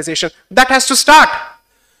particular civilization. That has to start.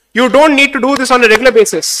 You don't need to do this on a regular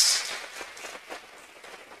basis.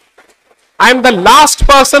 I'm the last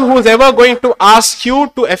person who is ever going to ask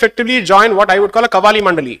you to effectively join what I would call a Kavali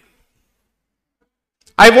Mandali.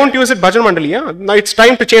 I won't use it Bhajan Mandali. Yeah? Now it's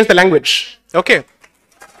time to change the language. Okay.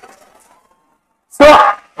 So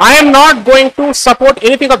I am not going to support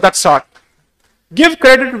anything of that sort. Give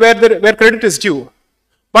credit where credit is due.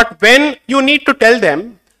 But when you need to tell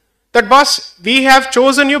them that, boss, we have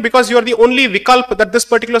chosen you because you are the only vikalp that this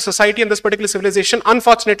particular society and this particular civilization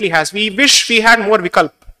unfortunately has. We wish we had more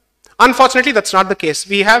vikalp. Unfortunately, that's not the case.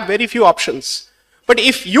 We have very few options. But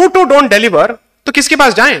if you two don't deliver, तो किसके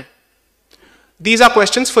पास जाएं? These are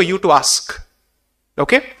questions for you to ask.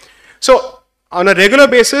 Okay? So, on a regular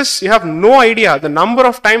basis, you have no idea the number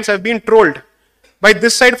of times I've been trolled by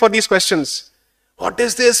this side for these questions. What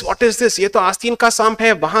is this? What is this? ये तो आस्तीन का सांप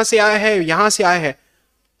है, वहां से आया है, यहाँ से आया है.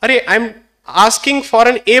 अरे, I'm asking for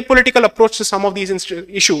an apolitical approach to some of these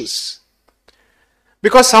issues.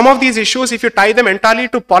 Because some of these issues, if you tie them entirely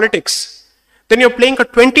to politics, then you're playing a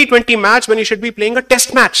 20-20 match when you should be playing a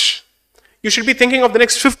test match. You should be thinking of the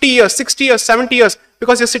next 50 years, 60 years, 70 years,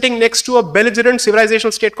 because you're sitting next to a belligerent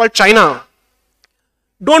civilizational state called China.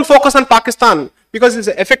 Don't focus on Pakistan, because it's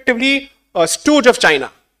effectively a stooge of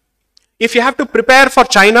China. If you have to prepare for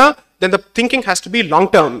China, then the thinking has to be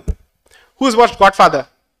long-term. Who's watched Godfather?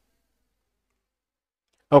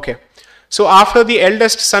 Okay. So after the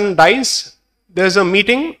eldest son dies, there's a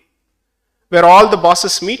meeting where all the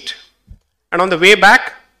bosses meet, and on the way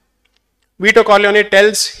back, Vito Corleone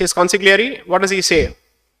tells his consigliere, what does he say?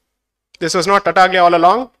 This was not Tartaglia all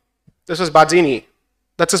along, this was Bazzini.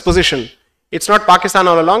 That's his position. It's not Pakistan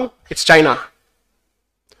all along, it's China.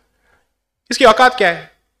 इसकी औकात क्या है?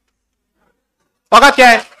 औकात क्या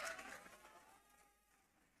है?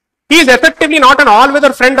 He is effectively not an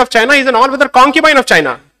all-weather friend of China, he is an all-weather concubine of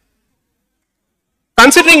China.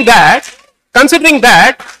 Considering that,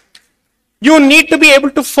 you need to be able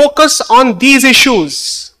to focus on these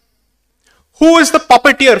issues. Who is the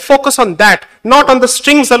puppeteer? Focus on that, not on the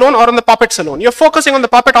strings alone or on the puppets alone. You're focusing on the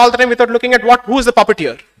puppet all the time without looking at who is the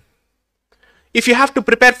puppeteer. If you have to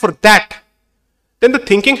prepare for that, then the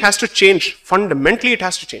thinking has to change. Fundamentally, it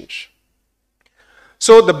has to change.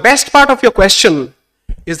 So the best part of your question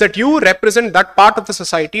is that you represent that part of the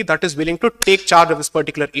society that is willing to take charge of this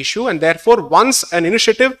particular issue, and therefore once an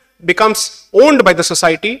initiative becomes owned by the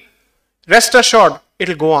society, rest assured it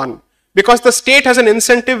will go on. Because the state has an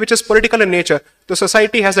incentive which is political in nature, the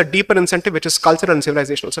society has a deeper incentive which is cultural and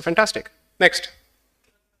civilizational. So fantastic. Next.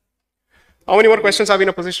 How many more questions are we in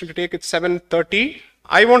a position to take? It's 7:30.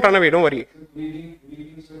 I won't run away, don't worry.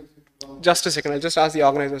 Just a second, I'll just ask the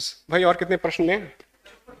organizers. भाई और कितने प्रश्न लें?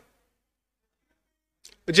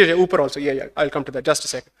 जी ऊपर also, yeah, I'll come to that. Just a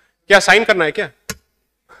second. क्या sign करना है क्या?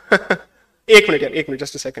 एक minute,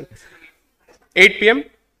 just a second. 8 p.m.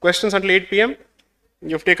 Questions until 8 p.m.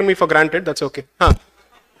 You've taken me for granted. That's okay. Huh.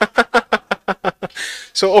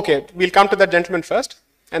 So okay, we'll come to that gentleman first,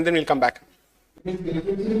 and then we'll come back.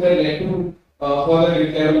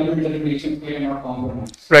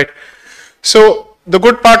 Right. So the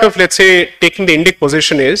good part of, let's say, taking the Indic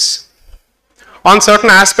position is, on certain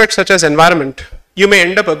aspects such as environment, you may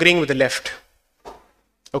end up agreeing with the left.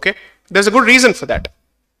 Okay? There's a good reason for that.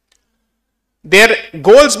 Their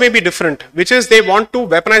goals may be different, which is they want to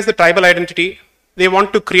weaponize the tribal identity, they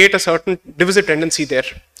want to create a certain divisive tendency there.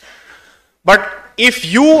 But if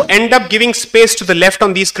you end up giving space to the left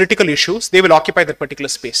on these critical issues, they will occupy that particular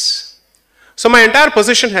space. So my entire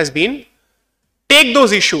position has been, take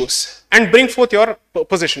those issues and bring forth your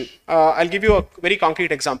position. I'll give you a very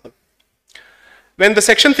concrete example. When the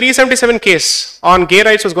Section 377 case on gay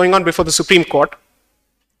rights was going on before the Supreme Court,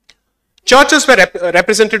 churches were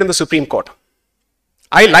represented in the Supreme Court.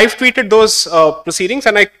 I live tweeted those proceedings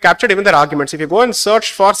and I captured even their arguments. If you go and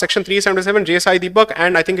search for section 377 J. Sai Deepak,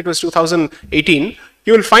 and I think it was 2018,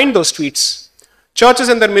 you will find those tweets. Churches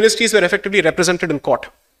and their ministries were effectively represented in court.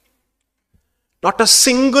 Not a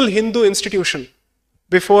single Hindu institution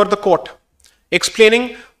before the court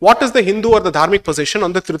explaining what is the Hindu or the dharmic position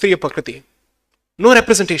on the Tritiya Prakriti. No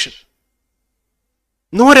representation.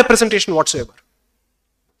 No representation whatsoever.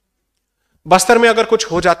 Bastar में अगर कुछ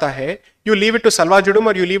हो जाता है, you leave it to Salwa Judum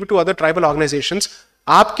or you leave it to other tribal organizations.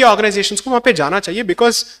 आपके organizations को वहां पे जाना चाहिए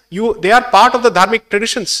because they are part of the dharmic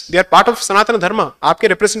traditions. They are part of Sanatana Dharma. आपके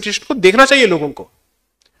representation को देखना चाहिए लोगों को.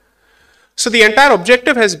 So the entire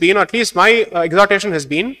objective has been, or at least my exhortation has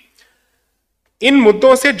been, इन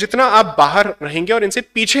मुद्दों से जितना आप बाहर रहेंगे और इनसे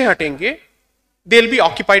पीछे हटेंगे, they'll be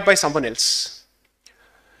occupied by someone else.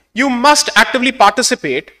 You must actively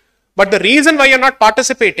participate. But the reason why you're not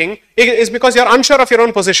participating is because you're unsure of your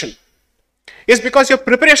own position. Is because your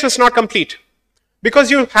preparation is not complete. Because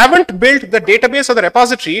you haven't built the database or the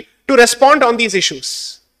repository to respond on these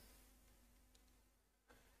issues.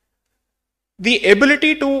 The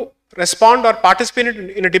ability to respond or participate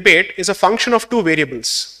in a debate is a function of two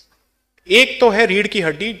variables. एक तो है रीढ़ की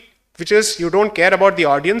हड्डी, which is you don't care about the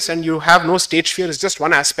audience and you have no stage fear, is just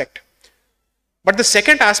one aspect. But the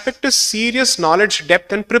second aspect is serious knowledge,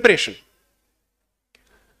 depth and preparation.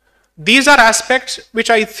 These are aspects which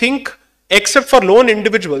I think, except for lone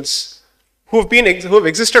individuals who have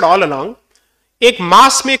existed all along, एक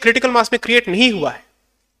mass में, critical mass में create नहीं हुआ है.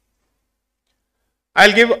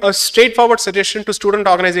 I'll give a straightforward suggestion to student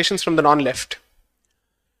organizations from the non-left.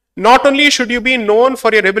 Not only should you be known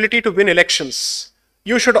for your ability to win elections,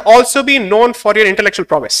 you should also be known for your intellectual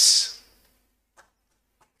prowess.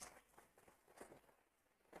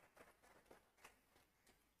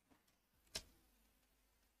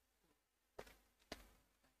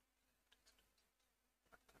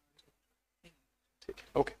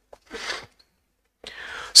 Okay.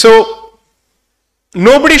 So,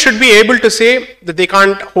 nobody should be able to say that they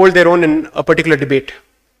can't hold their own in a particular debate.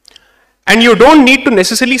 And you don't need to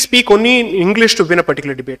necessarily speak only in English to win a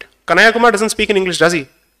particular debate. Kanaya Kumar doesn't speak in English, does he?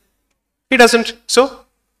 He doesn't. So,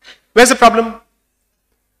 where's the problem?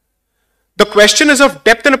 The question is of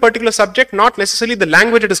depth in a particular subject, not necessarily the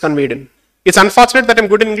language it is conveyed in. It's unfortunate that I'm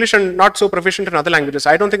good in English and not so proficient in other languages.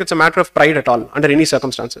 I don't think it's a matter of pride at all, under any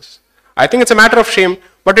circumstances. I think it's a matter of shame,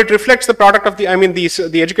 but it reflects the product of the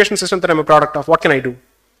education system that I'm a product of. What can I do?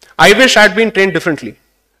 I wish I had been trained differently.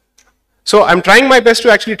 So I'm trying my best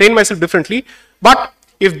to actually train myself differently. But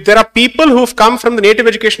if there are people who've come from the native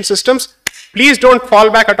education systems, please don't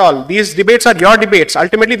fall back at all. These debates are your debates.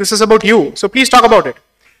 Ultimately, this is about you. So please talk about it.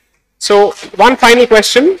 So one final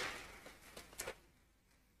question.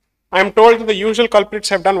 I'm told that the usual culprits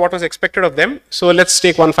have done what was expected of them. So let's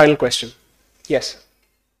take one final question. Yes.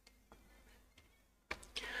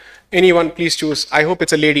 Anyone, please choose. I hope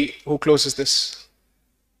it's a lady who closes this.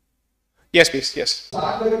 Yes, please. Yes.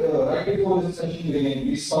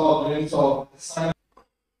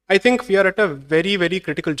 I think we are at a very, very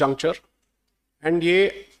critical juncture. And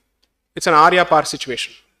it's an Arya Par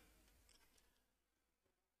situation.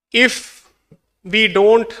 If we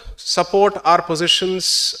don't support our positions,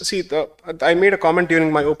 see, I made a comment during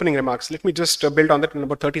my opening remarks. Let me just build on that in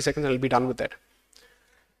about 30 seconds and I'll be done with that.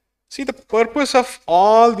 See, the purpose of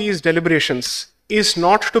all these deliberations is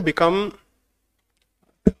not to become,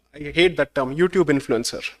 I hate that term, YouTube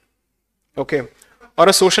influencer, okay, or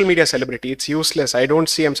a social media celebrity. It's useless. I don't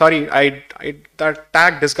see, I'm sorry, that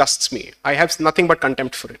tag disgusts me. I have nothing but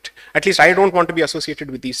contempt for it. At least I don't want to be associated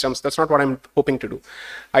with these terms. That's not what I'm hoping to do.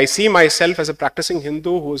 I see myself as a practicing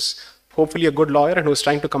Hindu who's hopefully a good lawyer and who's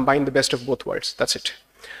trying to combine the best of both worlds. That's it.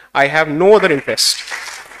 I have no other interest.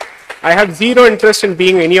 I have zero interest in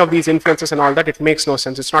being any of these influences and all that. It makes no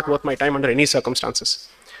sense. It's not worth my time under any circumstances.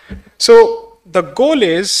 So the goal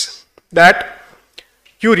is that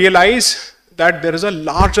you realize that there is a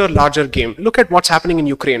larger game. Look at what's happening in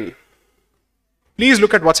Ukraine. Please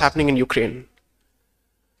look at what's happening in Ukraine.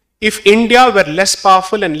 If India were less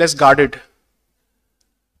powerful and less guarded,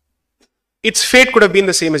 its fate could have been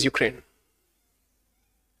the same as Ukraine.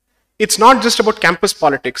 It's not just about campus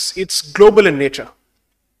politics. It's global in nature.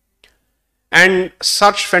 And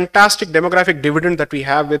such fantastic demographic dividend that we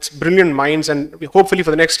have with brilliant minds, and hopefully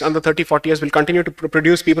for the next under 30, 40 years, we'll continue to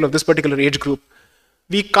produce people of this particular age group.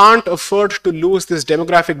 We can't afford to lose this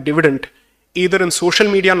demographic dividend either in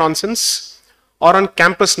social media nonsense or on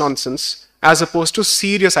campus nonsense as opposed to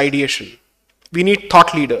serious ideation. We need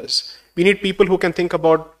thought leaders. We need people who can think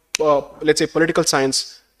about, let's say, political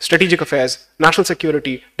science, strategic affairs, national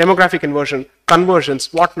security, demographic inversion,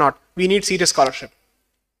 conversions, whatnot. We need serious scholarship.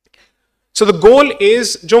 So the goal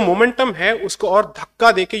is जो momentum है उसको और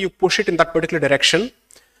धक्का देके you push it in that particular direction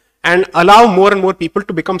and allow more and more people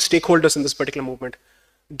to become stakeholders in this particular movement.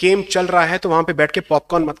 Game चल रहा है तो वहां पे बैठ के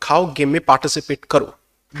popcorn मत खाओ, game में participate करो.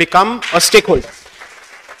 Become a stakeholder.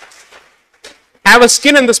 Have a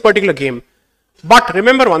skin in this particular game. But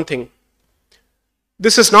remember one thing.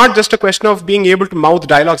 This is not just a question of being able to mouth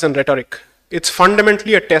dialogues and rhetoric. It's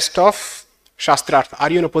fundamentally a test of Shastrarth. Are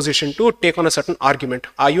you in a position to take on a certain argument?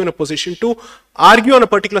 Are you in a position to argue on a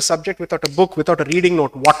particular subject without a book, without a reading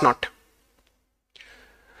note, whatnot?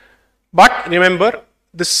 But remember,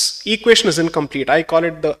 this equation is incomplete. I call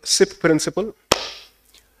it the SIP principle.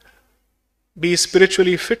 Be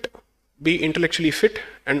spiritually fit, be intellectually fit,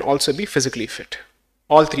 and also be physically fit.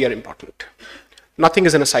 All three are important. Nothing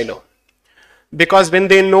is in a silo. Because when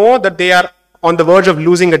they know that they are on the verge of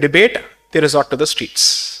losing a debate, they resort to the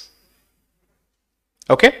streets.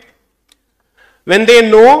 Okay? When they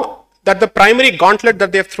know that the primary gauntlet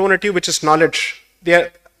that they have thrown at you, which is knowledge,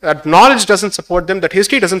 that knowledge doesn't support them, that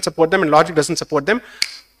history doesn't support them, and logic doesn't support them,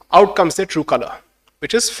 out comes their true color,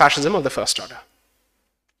 which is fascism of the first order.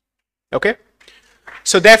 Okay?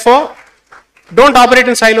 So therefore, don't operate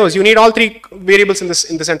in silos. You need all three variables in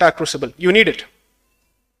this entire crucible. You need it.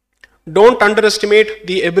 Don't underestimate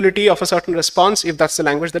the ability of a certain response if that's the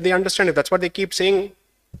language that they understand, if that's what they keep saying.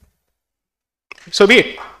 So be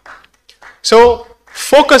it. So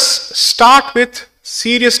focus, start with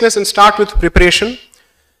seriousness and start with preparation.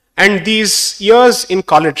 And these years in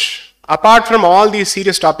college, apart from all these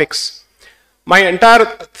serious topics, my entire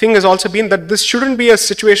thing has also been that this shouldn't be a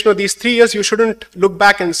situation of these 3 years, you shouldn't look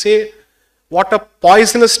back and say, what a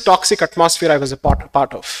poisonous, toxic atmosphere I was a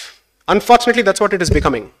part of. Unfortunately, that's what it is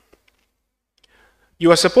becoming.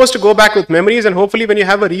 You are supposed to go back with memories, and hopefully when you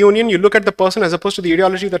have a reunion, you look at the person as opposed to the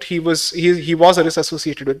ideology that he was or is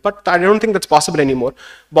associated with. But I don't think that's possible anymore.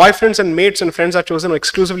 Boyfriends and mates and friends are chosen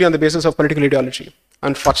exclusively on the basis of political ideology.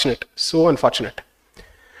 Unfortunate. So unfortunate.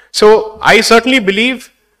 So I certainly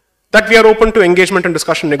believe that we are open to engagement and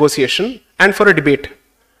discussion, negotiation, and for a debate.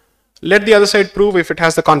 Let the other side prove if it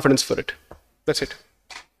has the confidence for it. That's it.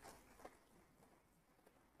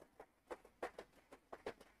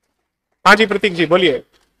 हाँ जी प्रतीक जी बोलिए.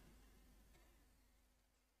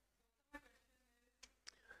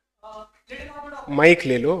 Mic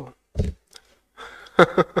ले लो.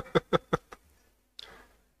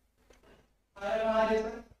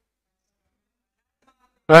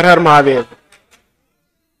 हर हर महादेव.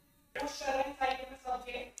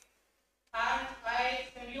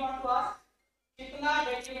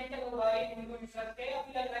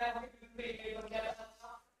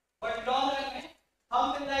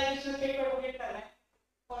 हम civilisation के propagate कर रहे हैं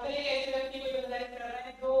और एक ऐसे व्यक्ति को सिविलाइज कर रहे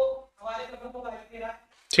हैं जो हमारे लोगों को गाइड दे रहा है.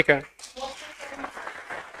 ठीक है.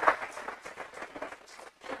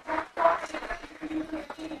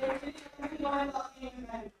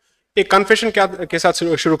 एक कन्फेशन के साथ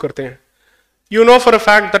शुरू करते हैं. You know for a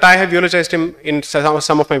fact that I have eulogized him in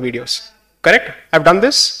some of my videos. Correct? I've done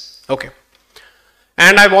this? Okay.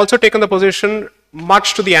 And I've also taken the position,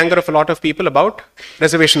 much to the anger of a lot of people, about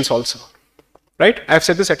reservations also. Right? I've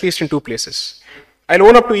said this at least in 2 places. I'll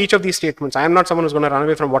own up to each of these statements. I am not someone who's going to run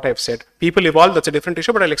away from what I've said. People evolve, that's a different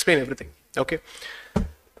issue, but I'll explain everything. Okay.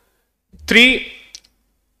 3,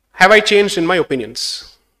 have I changed in my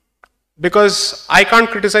opinions? Because I can't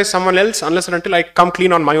criticize someone else unless and until I come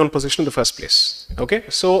clean on my own position in the first place. Okay.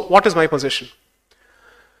 So what is my position?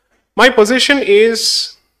 My position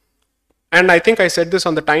is, and I think I said this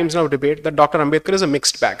on the Times Now debate, that Dr. Ambedkar is a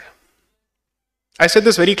mixed bag. I said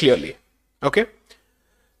this very clearly. Okay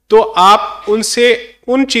तो आप उनसे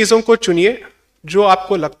उन चीजों को चुनिए जो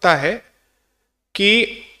आपको लगता है कि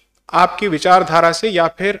आपकी विचारधारा से या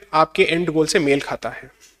फिर आपके एंड गोल से मेल खाता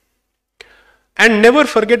है. And never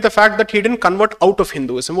forget the fact that he didn't convert out of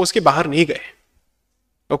Hinduism. वो उसके बाहर नहीं गए.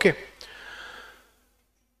 Okay.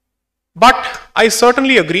 But I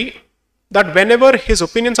certainly agree that whenever his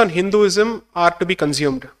opinions on Hinduism are to be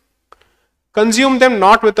consumed, consume them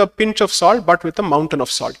not with a pinch of salt but with a mountain of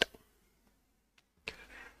salt.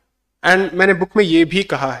 And मैंने book में ये भी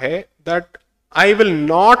कहा है that I will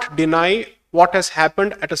not deny what has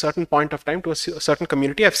happened at a certain point of time to a certain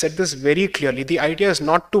community. I've said this very clearly. The idea is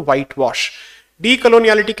not to whitewash.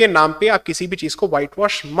 Decoloniality के नाम पे आप किसी भी चीज को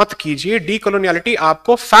whitewash मत कीजिए. Decoloniality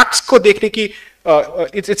आपको facts को देखने की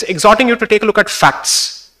it's exhorting you to take a look at facts,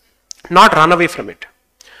 not run away from it.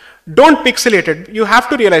 Don't pixelate it. You have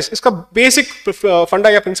to realize इसका basic फंडा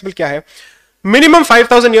या प्रिंसिपल क्या है. Minimum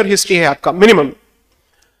 5000 year history है आपका minimum.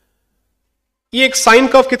 ये एक साइन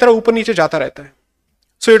कर्व की तरह ऊपर नीचे जाता रहता है.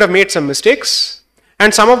 So you'd have made some mistakes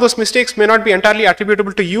And some of those mistakes may not be entirely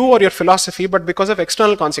attributable to you or your philosophy, but because of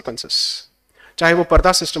external consequences. चाहे वो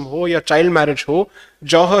पर्दा सिस्टम हो या चाइल्ड मैरिज हो,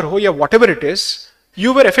 जौहर हो या whatever it is,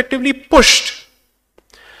 you were effectively pushed.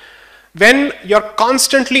 When you're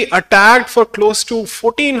constantly attacked for close to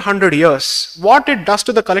 1400 years, what it does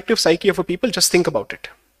to the collective psyche of a people, just think about it.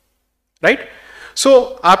 Right?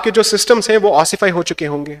 So, आपके जो systems हैं वो ossify हो चुके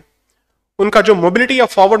होंगे. उनका जो mobility या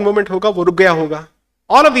forward movement होगा वो रुक गया होगा.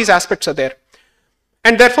 All of these aspects are there.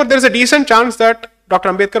 And therefore, there is a decent chance that Dr.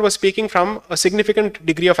 Ambedkar was speaking from a significant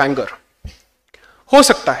degree of anger. हो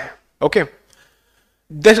सकता है, okay?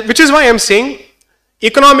 Which is why I am saying,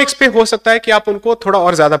 economics पे हो सकता है कि आप उनको थोड़ा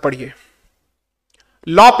और ज्यादा पढ़िए.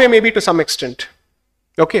 Law पे maybe to some extent,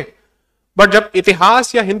 okay? But जब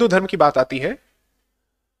इतिहास या हिंदू धर्म की बात आती है,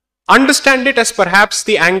 understand it as perhaps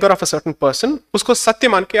the anger of a certain person, उसको सत्य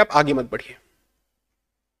मान के आप आगे मत बढ़िए.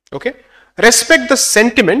 Okay? Respect the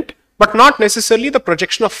sentiment, but not necessarily the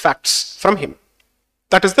projection of facts from him.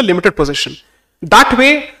 That is the limited position. That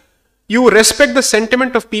way, you respect the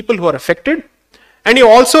sentiment of people who are affected, and you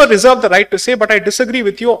also reserve the right to say, but I disagree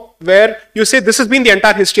with you, where you say this has been the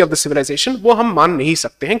entire history of the civilization. वो हम मान नहीं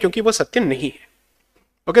सकते हैं क्योंकि वो सत्य नहीं है.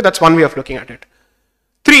 Okay, that's one way of looking at it.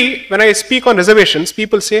 3, when I speak on reservations,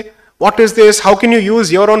 people say, what is this? How can you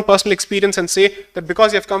use your own personal experience and say that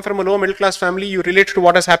because you have come from a low middle class family, you relate to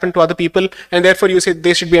what has happened to other people, and therefore you say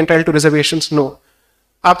they should be entitled to reservations? No.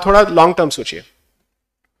 आप थोड़ा long term सोचिए.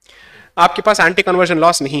 आपके पास anti conversion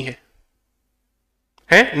laws नहीं है?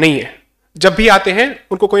 नहीं है. जब भी आते हैं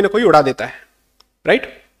उनको कोई ना कोई उड़ा देता है. Right?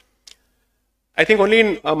 I think only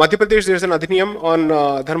in Madhya Pradesh there is an adhiniyam on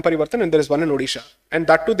dharma parivartan, and there is one in Odisha. And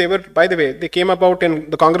that too, they were, by the way, they came about in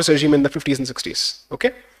the Congress regime in the 50s and 60s.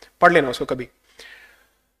 Okay? पढ़ लेना उसको कभी.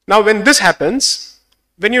 Now when this happens,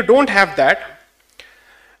 when you don't have that,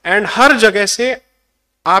 and हर जगह से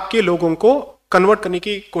आपके लोगों को convert करने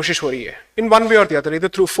की कोशिश हो रही है, in one way or the other, either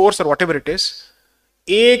through force or whatever it is,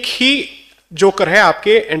 एक ही जोकर है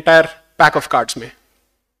आपके entire pack of cards में,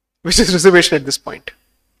 which is reservation at this point.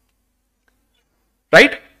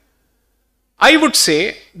 Right? I would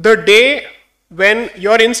say the day when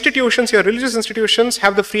your institutions, your religious institutions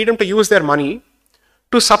have the freedom to use their money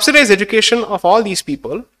to subsidize education of all these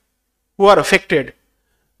people who are affected,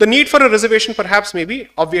 the need for a reservation perhaps may be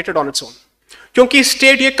obviated on its own. क्योंकि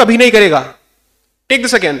state ये कभी नहीं करेगा. Take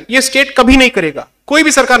this again, ये state कभी नहीं करेगा, कोई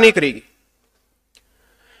भी सरकार नहीं करेगी.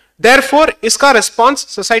 Therefore, इसका रिस्पॉन्स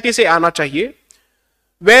सोसाइटी से आना चाहिए,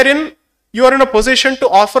 wherein you are in a position to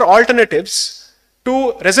offer alternatives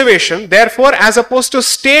to reservation. Therefore, as opposed to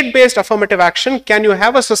state-based affirmative action, can you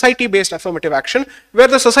have a society-based affirmative action where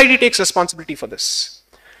the society takes responsibility for this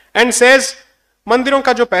and says, मंदिरों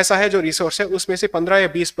का जो पैसा है, जो resource है, उसमें से 15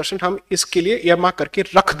 या 20% हम इसके लिए earmark करके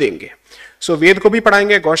रख देंगे. So वेद को भी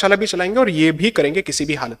पढ़ाएंगे, गौशाला भी चलाएंगे, और ये भी करेंगे किसी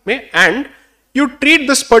भी हालत में. And you treat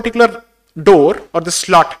this particular door or the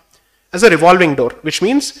slot as a revolving door, which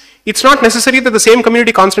means it's not necessary that the same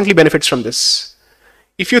community constantly benefits from this.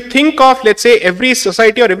 If you think of, let's say, every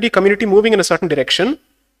society or every community moving in a certain direction,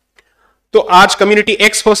 तो आज community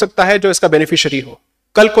X हो सकता है जो इसका beneficiary हो,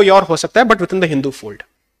 कल कोई और हो सकता है, but within the Hindu fold,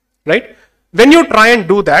 right? When you try and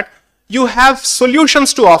do that, you have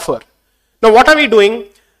solutions to offer. Now, what are we doing?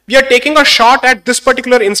 We are taking a shot at this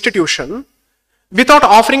particular institution without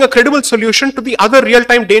offering a credible solution to the other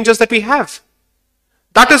real-time dangers that we have.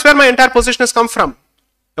 That is where my entire position has come from.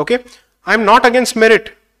 Okay, I'm not against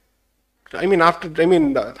merit.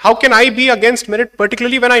 How can I be against merit,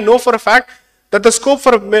 particularly when I know for a fact that the scope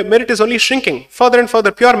for merit is only shrinking further and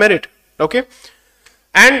further, pure merit. Okay,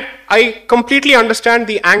 and I completely understand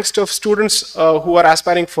the angst of students who are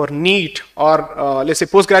aspiring for NEET or let's say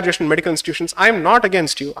post-graduation medical institutions. I'm not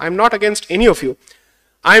against you. I'm not against any of you.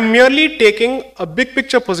 I'm merely taking a big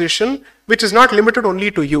picture position which is not limited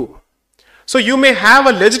only to you. So you may have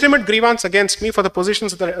a legitimate grievance against me for the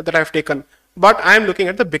positions that I've taken, but I'm looking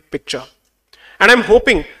at the big picture. And I'm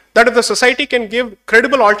hoping that if the society can give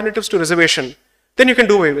credible alternatives to reservation, then you can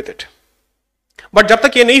do away with it. But जब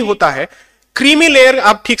तक ये नहीं होता है, creamy layer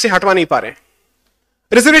आप ठीक से हटवा नहीं पा रहे,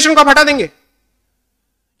 reservation को आप हटा देंगे.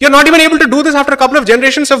 You're not even able to do this after a couple of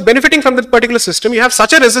generations of benefiting from that particular system. You have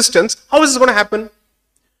such a resistance. How is this going to happen?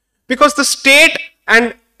 Because the state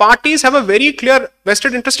and parties have a very clear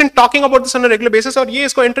vested interest in talking about this on a regular basis, और ये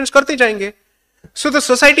इसको entrench करते जाएंगे. So the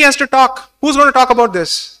society has to talk. Who's going to talk about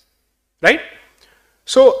this? Right?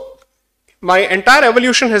 So my entire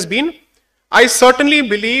evolution has been, I certainly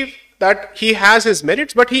believe that he has his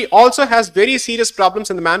merits, but he also has very serious problems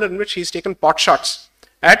in the manner in which he's taken pot shots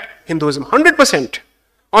at Hinduism. 100%.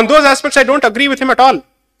 On those aspects, I don't agree with him at all.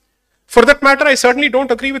 For that matter, I certainly don't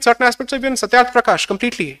agree with certain aspects of even Satyarth Prakash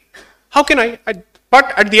completely. How can I?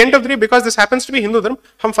 But at the end of the day, because this happens to be Hindu dharma,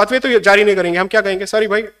 हम फतवे तो जारी नहीं करेंगे. हम क्या कहेंगे? Sorry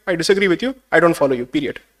भाई, I disagree with you. I don't follow you.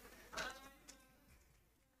 Period.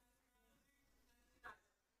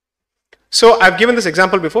 So I've given this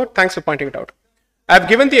example before. Thanks for pointing it out. I've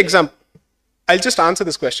given the example. I'll just answer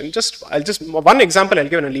this question. One example I'll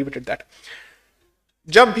give and I'll leave it at that.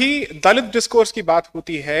 जब भी दलित discourse की बात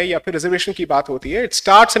होती है या फिर reservation की बात होती है, it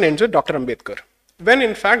starts and ends with Dr. Ambedkar. When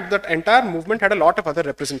in fact that entire movement had a lot of other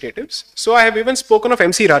representatives. So I have even spoken of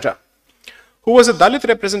MC Raja, who was a Dalit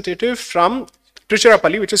representative from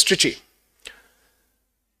Trichirappalli, which is Trichy.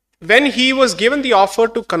 When he was given the offer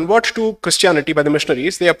to convert to Christianity by the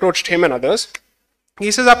missionaries, they approached him and others.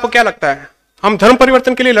 He says, आपको क्या लगता है? हम धर्म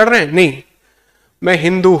परिवर्तन के लिए लड़ रहे हैं? नहीं, मैं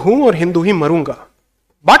हिंदू हूं और हिंदू ही मरूंगा.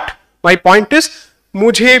 But my point is,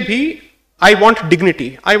 मुझे भी, I want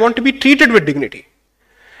dignity. I want to be treated with dignity.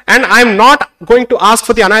 And I'm not going to ask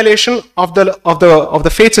for the annihilation of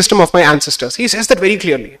the faith system of my ancestors. He says that very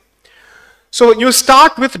clearly. So you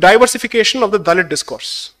start with diversification of the Dalit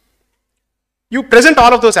discourse. You present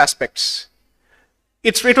all of those aspects.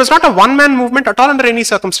 It was not a one-man movement at all under any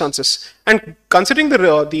circumstances. And considering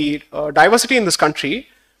the diversity in this country,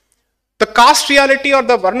 the caste reality or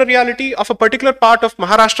the Varna reality of a particular part of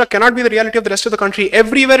Maharashtra cannot be the reality of the rest of the country.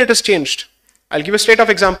 Everywhere it has changed. I'll give a straight-off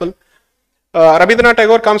example. Rabindranath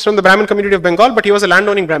Tagore comes from the Brahmin community of Bengal, but he was a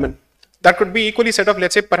landowning Brahmin. That could be equally said of,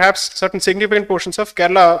 let's say, perhaps certain significant portions of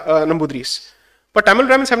Kerala Nambudris. But Tamil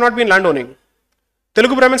Brahmins have not been landowning.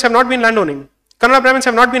 Telugu Brahmins have not been landowning. Kannada Brahmins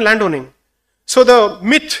have not been landowning. So the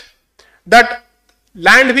myth that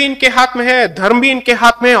land bhi inke haath mein hai, dharm bhi inke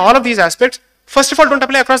haath mein hai, all of these aspects, first of all, don't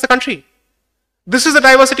apply across the country. This is the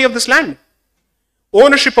diversity of this land.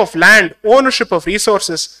 Ownership of land, ownership of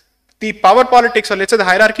resources, the power politics, or let's say the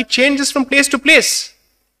hierarchy, changes from place to place.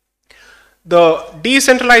 The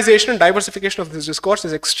decentralization and diversification of this discourse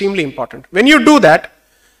is extremely important. When you do that,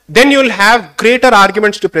 then you'll have greater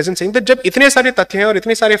arguments to present saying that जब इतने सारे तथ्य हैं और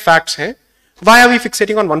इतने सारे facts हैं, why are we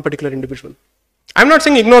fixating on one particular individual? I'm not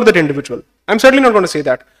saying ignore that individual. I'm certainly not going to say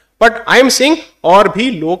that. But I am saying और भी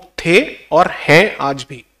लोग थे और हैं आज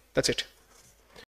भी. That's it.